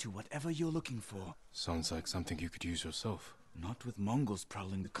lead you to whatever you're looking for. Sounds like something you could use yourself. Not with Mongols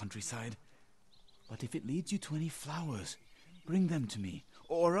prowling the countryside. But if it leads you to any flowers, bring them to me,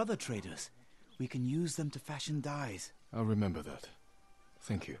 or other traders. We can use them to fashion dyes. I'll remember that.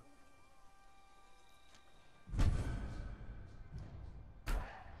 Thank you.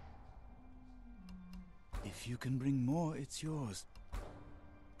 If you can bring more, it's yours.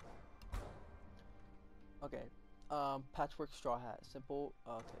 Okay. Patchwork straw hat. Simple.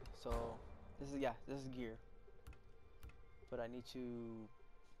 Okay, so this is gear. But I need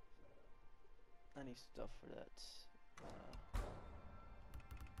stuff for that.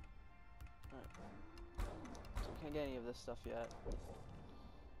 Alright. So we can't get any of this stuff yet.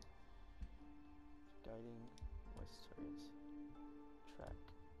 Guiding west turrets. Track.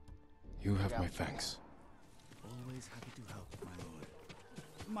 You have my thanks. Always happy to help, my lord.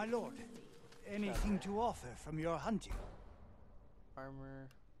 My lord, anything to offer from your hunting? Armor.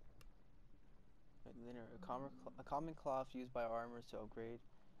 Linear. A common cloth used by armors to upgrade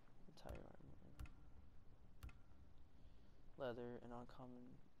entire armor. Leather and uncommon.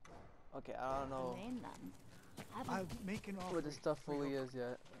 Okay, I don't know I'll make an offer. what this stuff fully is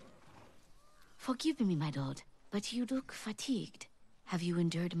yet. Forgive me, my lord, but you look fatigued. Have you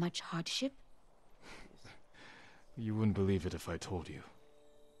endured much hardship? You wouldn't believe it if I told you.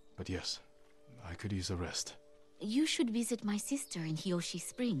 But yes, I could use a rest. You should visit my sister in Hiyoshi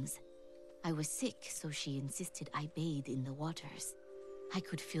Springs. I was sick, so she insisted I bathe in the waters. I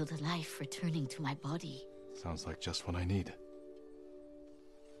could feel the life returning to my body. Sounds like just what I need.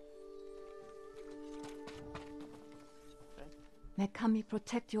 May Kami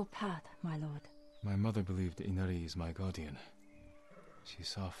protect your path, my lord. My mother believed Inari is my guardian. She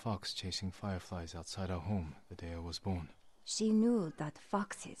saw a fox chasing fireflies outside our home the day I was born. She knew that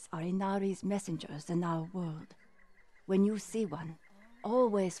foxes are Inari's messengers in our world. When you see one,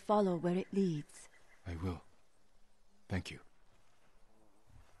 always follow where it leads. I will. Thank you.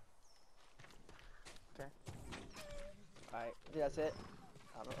 Okay. Alright, that's it.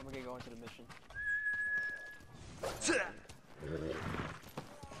 I'm gonna go into the mission.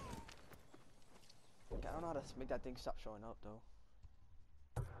 I don't know how to make that thing stop showing up though.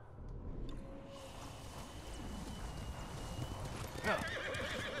 Yeah,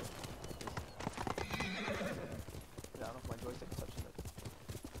 I don't know if my joystick is touching the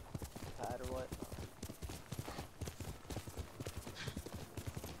pad or what.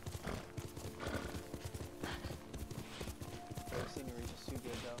 The scenery is just too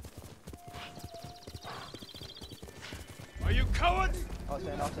good though. Are you cowards? Oh,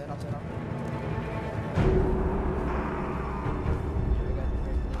 stand off. This.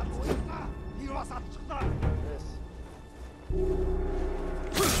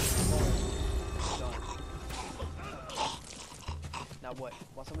 Now what?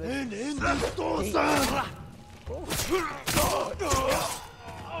 Want some of this? That's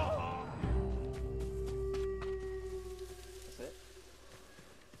it?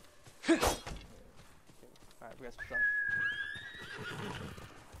 Alright, we got some stuff.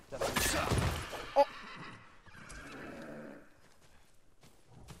 Definitely. Oh!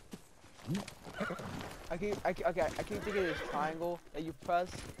 I keep thinking this triangle that you press.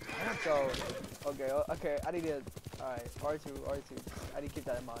 So, okay, I need to, alright, R2. I need to keep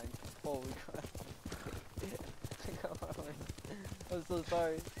that in mind. Holy crap. Come on. I'm so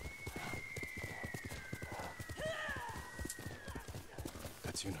sorry.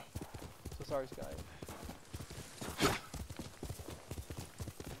 That's you know. So sorry, Sky.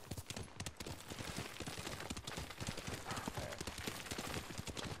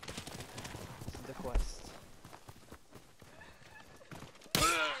 Quest.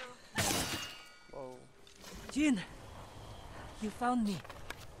 Whoa. Jin! You found me.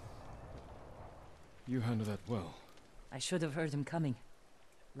 You handled that well. I should have heard him coming.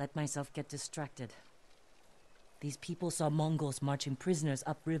 Let myself get distracted. These people saw Mongols marching prisoners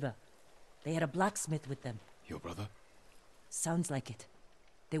upriver. They had a blacksmith with them. Your brother? Sounds like it.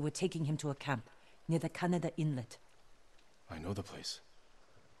 They were taking him to a camp near the Kaneda Inlet. I know the place.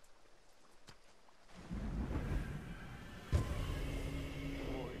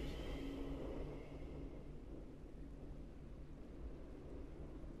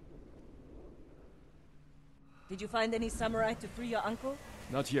 Did you find any samurai to free your uncle?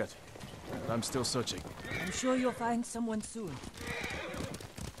 Not yet, but I'm still searching. I'm sure you'll find someone soon.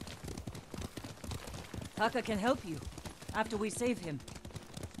 Taka can help you, after we save him.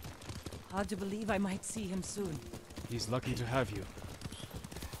 Hard to believe I might see him soon. He's lucky to have you.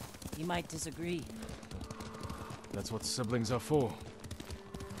 He might disagree. That's what siblings are for.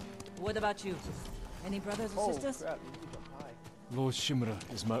 What about you? Any brothers or sisters? Crap. Lord Shimura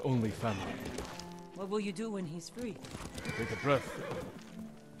is my only family. What will you do when he's free? Take a breath.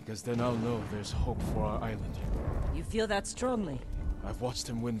 Because then I'll know there's hope for our island. You feel that strongly? I've watched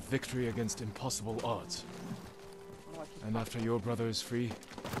him win victory against impossible odds. And after your brother is free,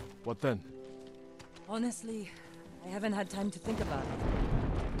 what then? Honestly, I haven't had time to think about it.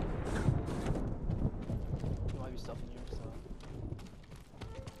 There might be stuff in here, so...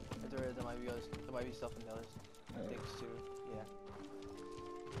 If there is, there might be stuff in the other things too, yeah.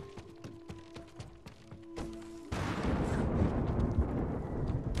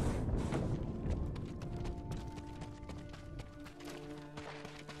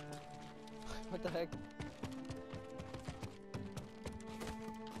 What the heck?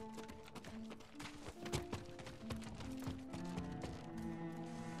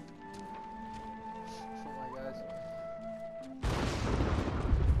 Oh my gosh.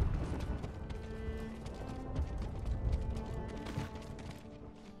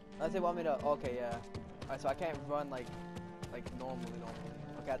 Unless they want me to, okay, yeah. Alright, so I can't run like normally.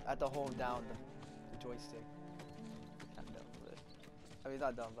 Okay, I have to hold down the joystick. I'm done with it. I mean, it's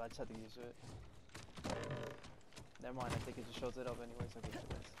not dumb, but I just have to use it. Never mind, I think it just shows it up anyway, so I can do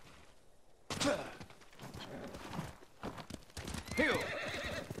this. Heal!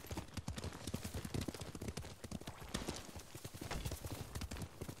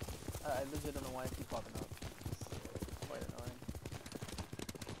 I legit don't know why I keep popping up. It's quite annoying.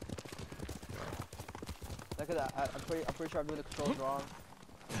 I'm pretty sure I'm doing the controls wrong.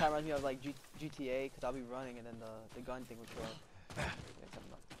 It kind of reminds me of like GTA, because I'll be running and then the gun thing would show up. I guess I'm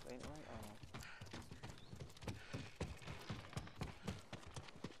not playing it right? I don't know.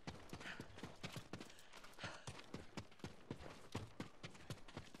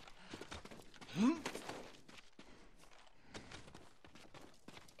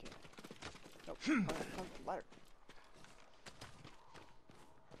 Come, ladder.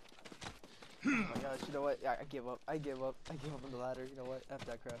 Oh my gosh, you know what? Yeah, I give up. I give up on the ladder. You know what? After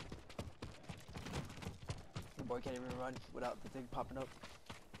that crap. The boy can't even run without the thing popping up.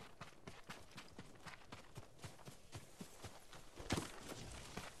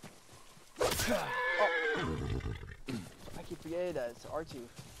 Oh. I keep forgetting that it's R2.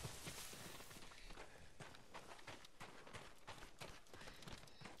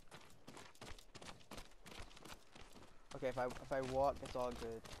 Okay, if I walk, it's all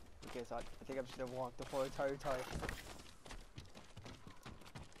good. Okay, so I think I'm just gonna walk the whole entire time.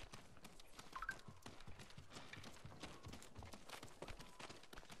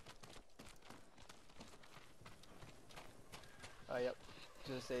 Yep.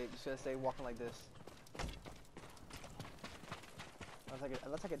 Just gonna stay walking like this.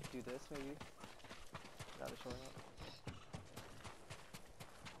 Unless I could do this, maybe. Without it showing up.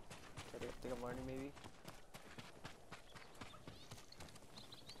 I think I'm learning, maybe.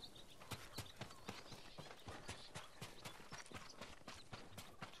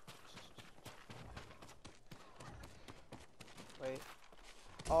 Wait.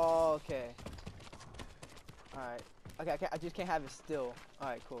 Oh, okay. Alright. Okay, I just can't have it still.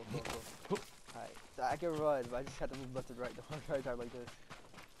 Alright, cool. Alright. So I can run, but I just have to move left and right the whole entire time like this.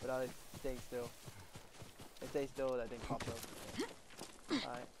 Without it staying still. If it stays still, that thing pops up.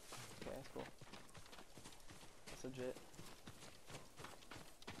 Alright. Okay, that's cool. That's legit.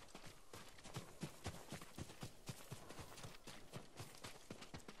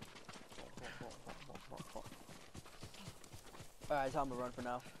 Alright, so I'm gonna run for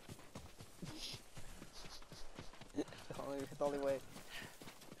now. It's the only way.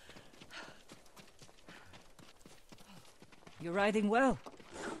 You're riding well.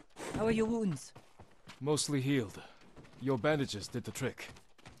 How are your wounds? Mostly healed. Your bandages did the trick.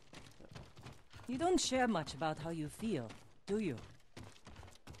 You don't share much about how you feel, do you?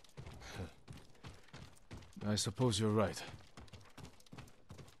 I suppose you're right.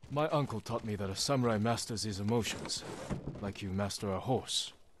 My uncle taught me that a samurai masters his emotions, like you master a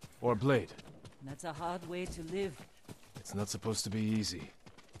horse, or a blade. That's a hard way to live. It's not supposed to be easy.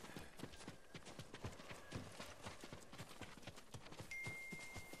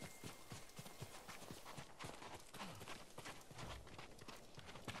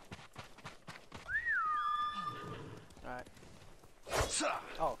 Alright.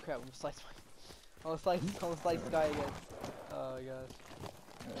 Oh crap, almost sliced the guy again. Oh my gosh.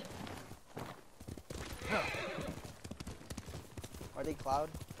 Are they Cloud?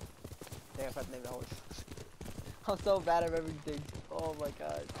 Dang, I forgot to name the horse. I'm so bad at everything. Oh my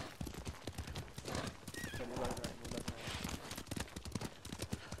god. Okay, move left and right, move left and right.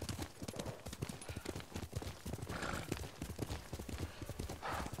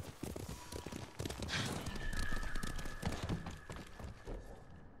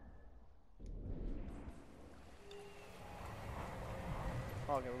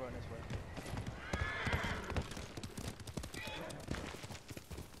 Oh, okay, we're going this way.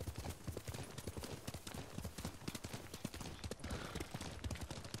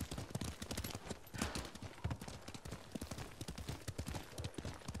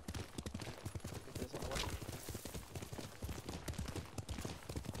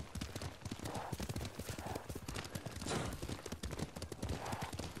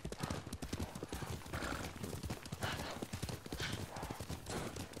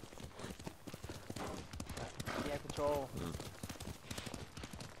 Control.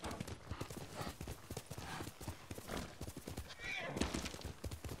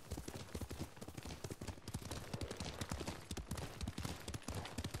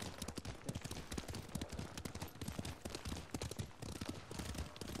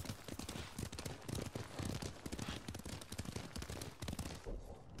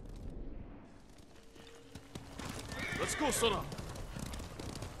 Let's go, Sona.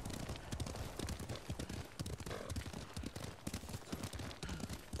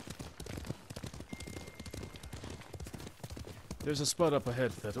 There's a spot up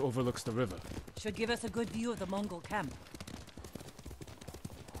ahead that overlooks the river. Should give us a good view of the Mongol camp.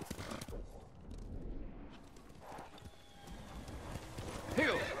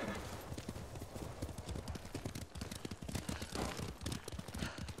 Heal!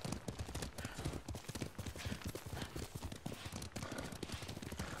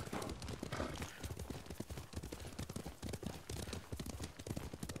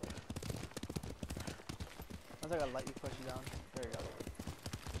 I gotta lightly push you down. There you go.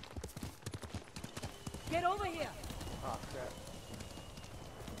 Get over here! Oh crap.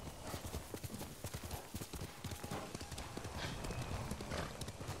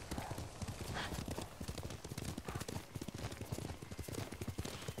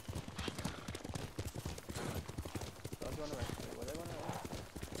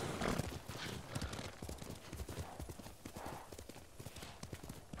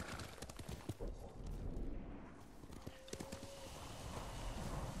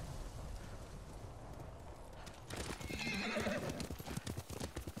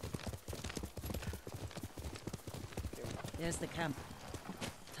 There's the camp.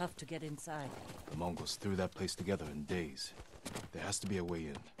 Tough to get inside. The Mongols threw that place together in days. There has to be a way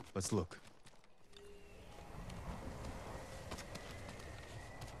in. Let's look.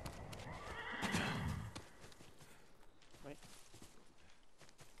 Right.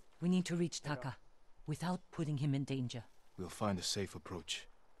 We need to reach Taka without putting him in danger. We'll find a safe approach.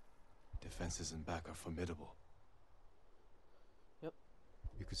 Defenses in back are formidable. Yep.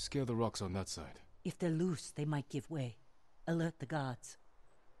 You could scale the rocks on that side. If they're loose, they might give way. Alert the guards.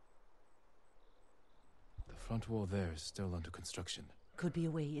 The front wall there is still under construction. Could be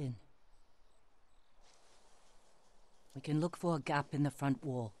a way in. We can look for a gap in the front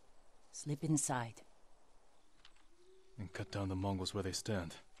wall. Slip inside. And cut down the Mongols where they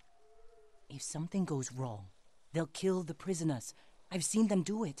stand. If something goes wrong, they'll kill the prisoners. I've seen them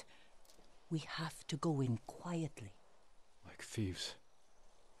do it. We have to go in quietly. Like thieves.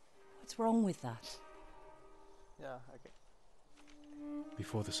 What's wrong with that? Yeah, okay.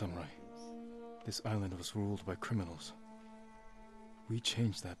 Before the samurai, this island was ruled by criminals. We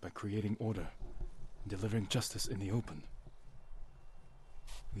changed that by creating order and delivering justice in the open.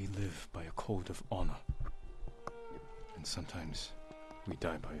 We live by a code of honor. And sometimes we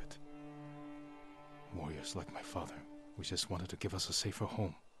die by it. Warriors like my father, we just wanted to give us a safer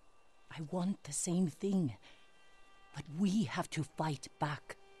home. I want the same thing. But we have to fight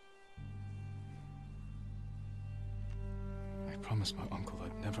back. I promised my uncle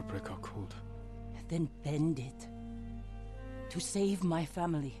I'd never break our code. Then bend it. To save my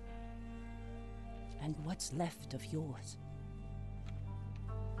family. And what's left of yours.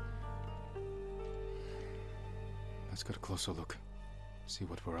 Let's get a closer look. See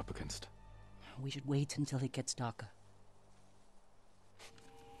what we're up against. We should wait until it gets darker.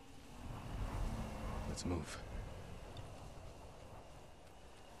 Let's move.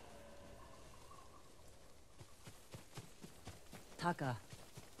 Taka.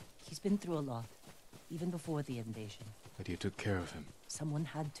 He's been through a lot. Even before the invasion. But you took care of him. Someone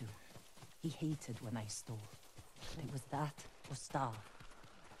had to. He hated when I stole. It was that or starve.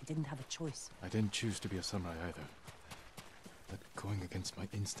 I didn't have a choice. I didn't choose to be a samurai either. But going against my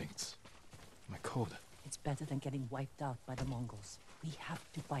instincts, my code. It's better than getting wiped out by the Mongols. We have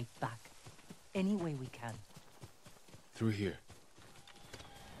to fight back. Any way we can. Through here.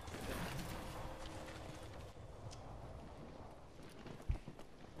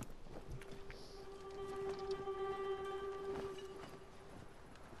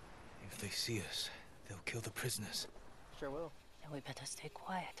 If they see us, they'll kill the prisoners. Sure will. Then we better stay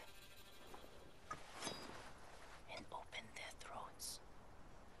quiet. And open their throats.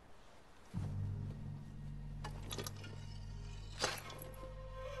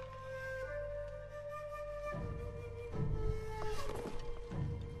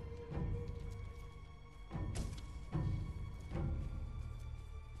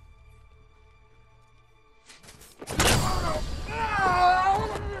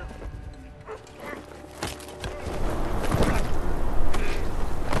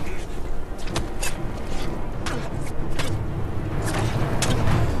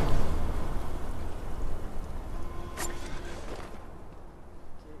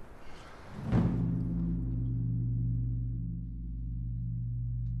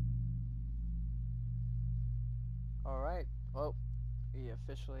 Alright, well, we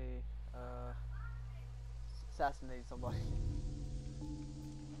officially, assassinated somebody.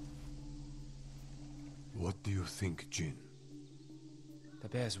 What do you think, Jin? The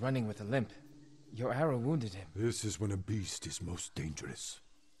bear's running with a limp. Your arrow wounded him. This is when a beast is most dangerous.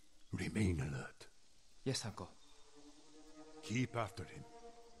 Remain alert. Yes, Uncle. Keep after him.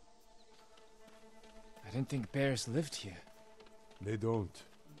 I didn't think bears lived here. They don't.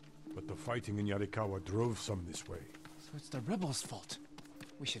 But the fighting in Yarikawa drove some this way. So it's the rebels' fault.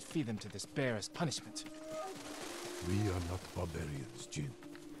 We should feed them to this bear as punishment. We are not barbarians, Jin.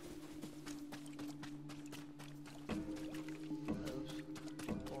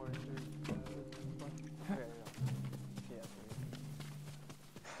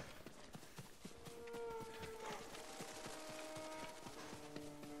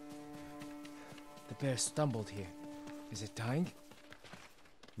 The bear stumbled here. Is it dying?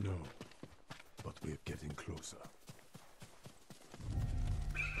 No, but we're getting closer.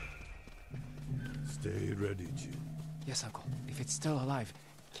 Stay ready, Jin. Yes, Uncle. If it's still alive,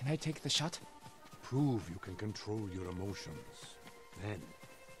 can I take the shot? Prove you can control your emotions. Then,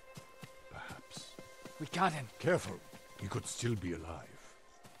 perhaps. We got him. Careful. He could still be alive.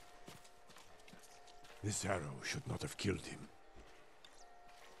 This arrow should not have killed him.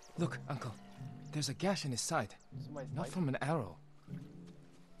 Look, Uncle. There's a gash in his side. Not from an arrow.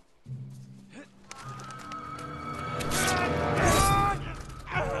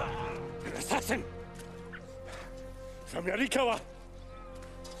 Listen! From Yarikawa!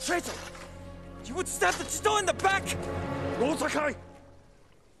 Traitor! You would stab the Chido in the back! No, Sakai!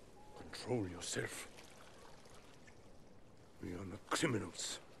 Control yourself. We are not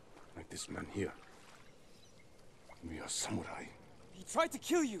criminals, like this man here. We are samurai. He tried to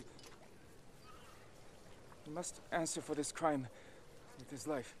kill you! He must answer for this crime with his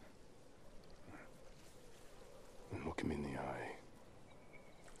life. And look him in the eye.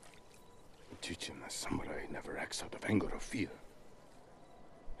 And teach him that samurai never acts out of anger or fear.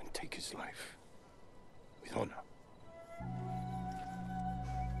 And take his life with honor.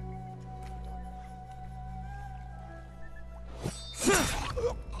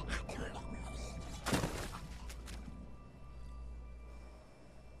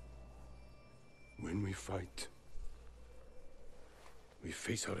 When we fight, we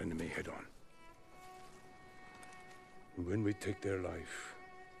face our enemy head on. And when we take their life,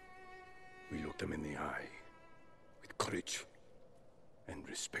 we look them in the eye with courage and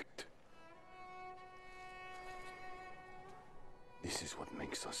respect. This is what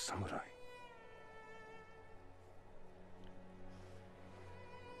makes us samurai.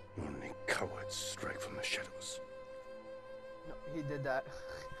 Only cowards strike from the shadows. No, he did that.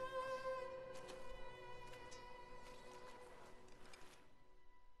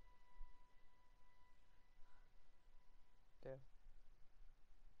 Damn.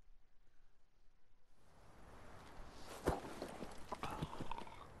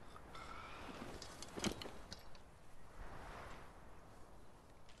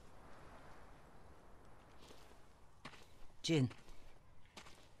 Jin,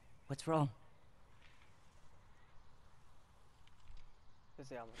 what's wrong?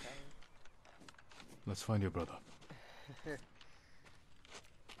 Let's find your brother. We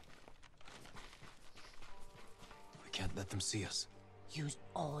can't let them see us. Use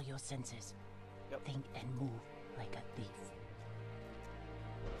all your senses. Yep. Think and move like a thief.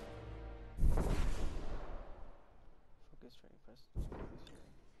 Focus training, press focus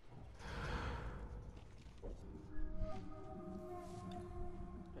training.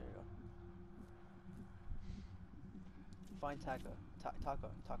 There you go. Find Taka. Taka.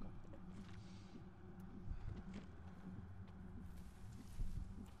 Yeah.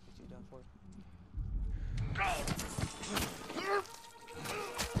 What you done for?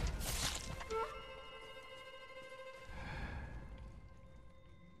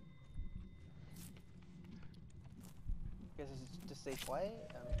 Guess it's just stay quiet.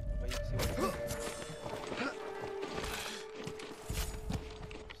 But you can see what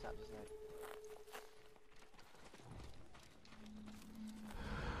Snap his neck.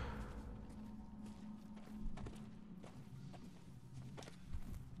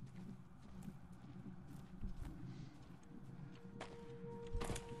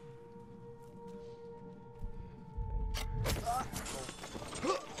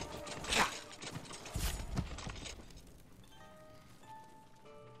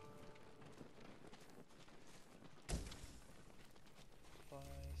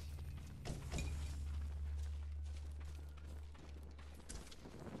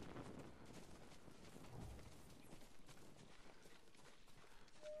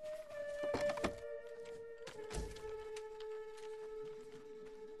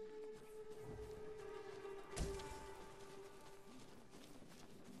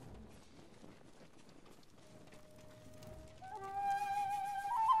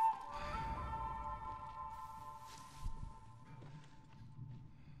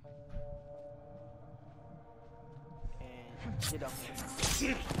 Get up.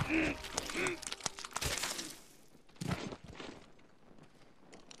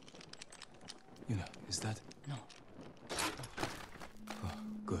 Yuna, is that? No. Oh,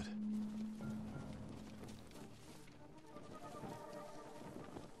 good.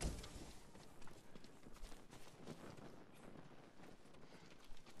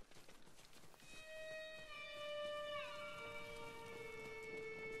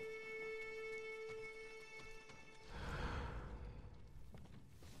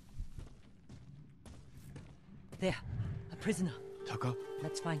 There, a prisoner. Taka?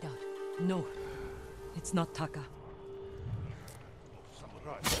 Let's find out. No, it's not Taka.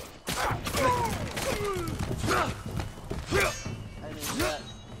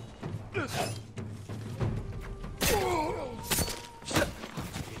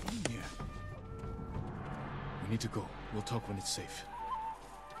 We need to go. We'll talk when it's safe.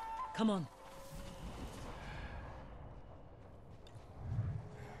 Come on.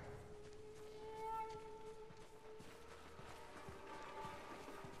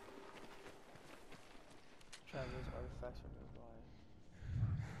 Travelers, artifacts are nearby.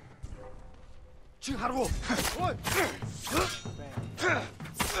 지하로.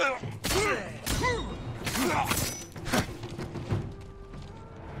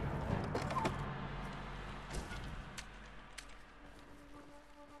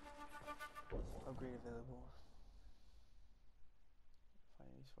 Upgrade available.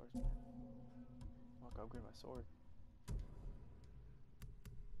 Find any swordsman. I can upgrade my sword.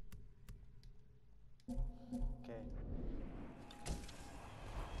 Okay.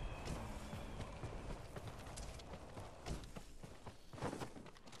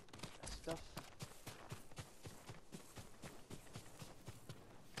 That stuff.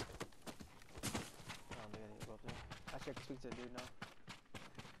 I don't think I need to go up there. Actually, I can speak to the dude now.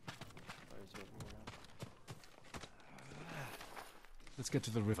 Or is he over here now? Let's get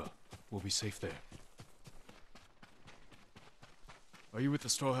to the river. We'll be safe there. Are you with the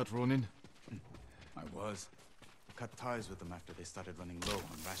Straw Hat Ronin? I was. Cut ties with them after they started running low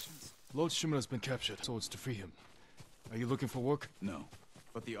on rations. Lord Shimura's been captured, so it's to free him. Are you looking for work? No,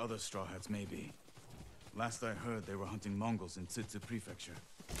 but the other Straw Hats may be. Last I heard, they were hunting Mongols in Tsutsu Prefecture,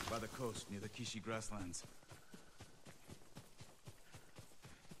 by the coast near the Kishi grasslands.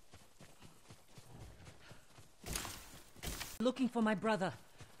 Looking for my brother,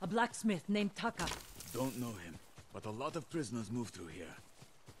 a blacksmith named Taka. Don't know him, but a lot of prisoners move through here.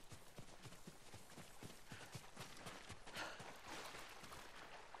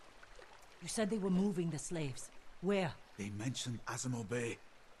 You said they were moving the slaves. Where? They mentioned Azamo Bay.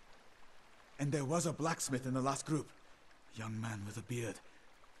 And there was a blacksmith in the last group. Young man with a beard.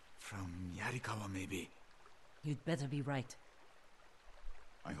 From Yarikawa, maybe. You'd better be right.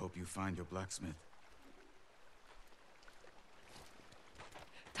 I hope you find your blacksmith.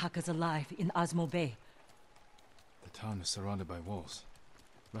 Taka's alive in Azamo Bay. The town is surrounded by walls.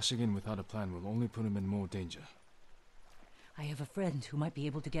 Rushing in without a plan will only put him in more danger. I have a friend who might be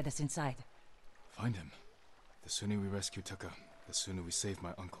able to get us inside. Find him. The sooner we rescue Taka, the sooner we save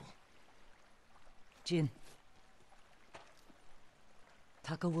my uncle. Jin.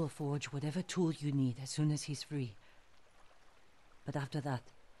 Taka will forge whatever tool you need as soon as he's free. But after that,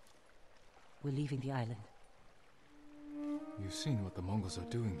 we're leaving the island. You've seen what the Mongols are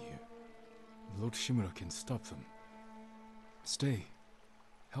doing here. Lord Shimura can stop them. Stay.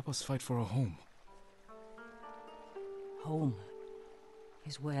 Help us fight for a home. Home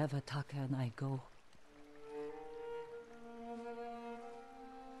is wherever Taka and I go.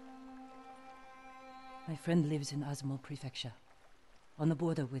 My friend lives in Azamo Prefecture, on the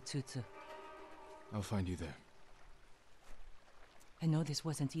border with Tsutsu. I'll find you there. I know this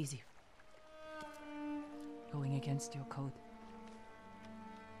wasn't easy. Going against your code.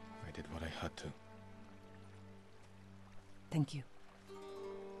 I did what I had to. Thank you.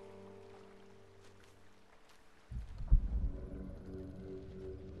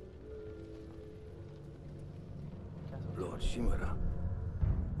 Lord Shimura,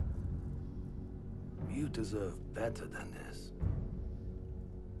 you deserve better than this.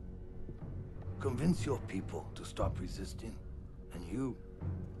 Convince your people to stop resisting, and you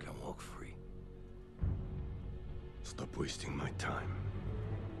can walk free. Stop wasting my time.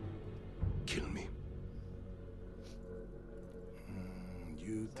 Kill me.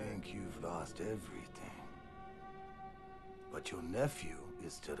 You think you've lost everything. But your nephew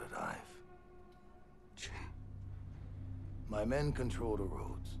is still alive. Jin. My men control the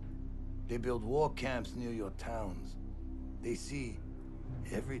roads. They build war camps near your towns. They see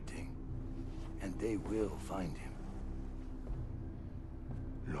everything, and they will find him.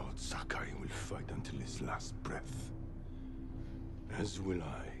 Lord Sakai will fight until his last breath. As will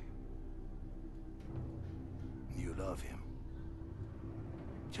I. You love him.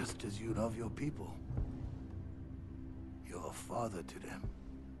 Just as you love your people. You're a father to them.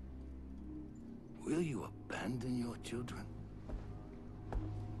 Will you abandon your children?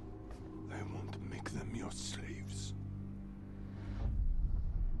 I won't make them your slaves.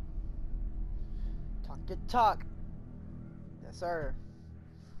 Talk your talk. Yes, sir.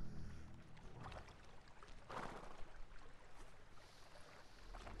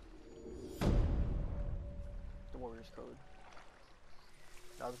 The Warrior's Code.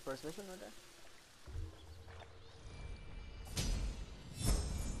 That was the first mission right there.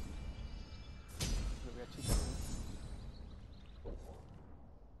 We got 2 techniques.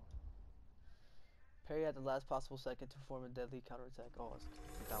 Parry at the last possible second to perform a deadly counterattack. Oh, it's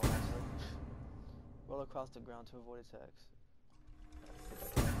that one actually. Roll across the ground to avoid attacks.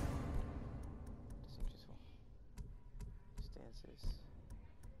 This seems useful. Stances.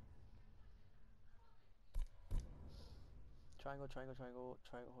 Triangle, triangle, triangle,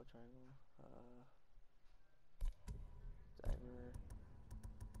 triangle, hold triangle. Dagger.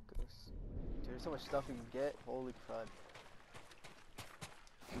 Ghost. 2 There's so much stuff you can get. Holy crud.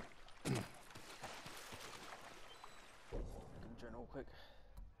 Journal quick.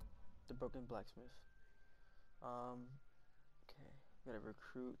 The broken blacksmith. Okay. Gotta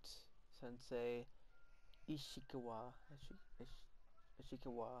recruit Sensei Ishikawa.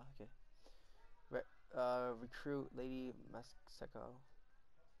 Ishikawa. Okay. Recruit Lady Masako.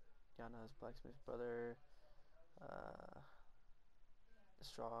 Yana's blacksmith brother.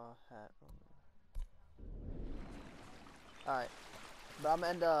 Straw hat. Alright. But I'm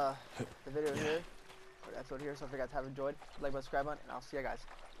gonna end the video here. Or the episode here. So if you guys have enjoyed, like, subscribe button, and I'll see you guys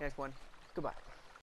next one. Goodbye.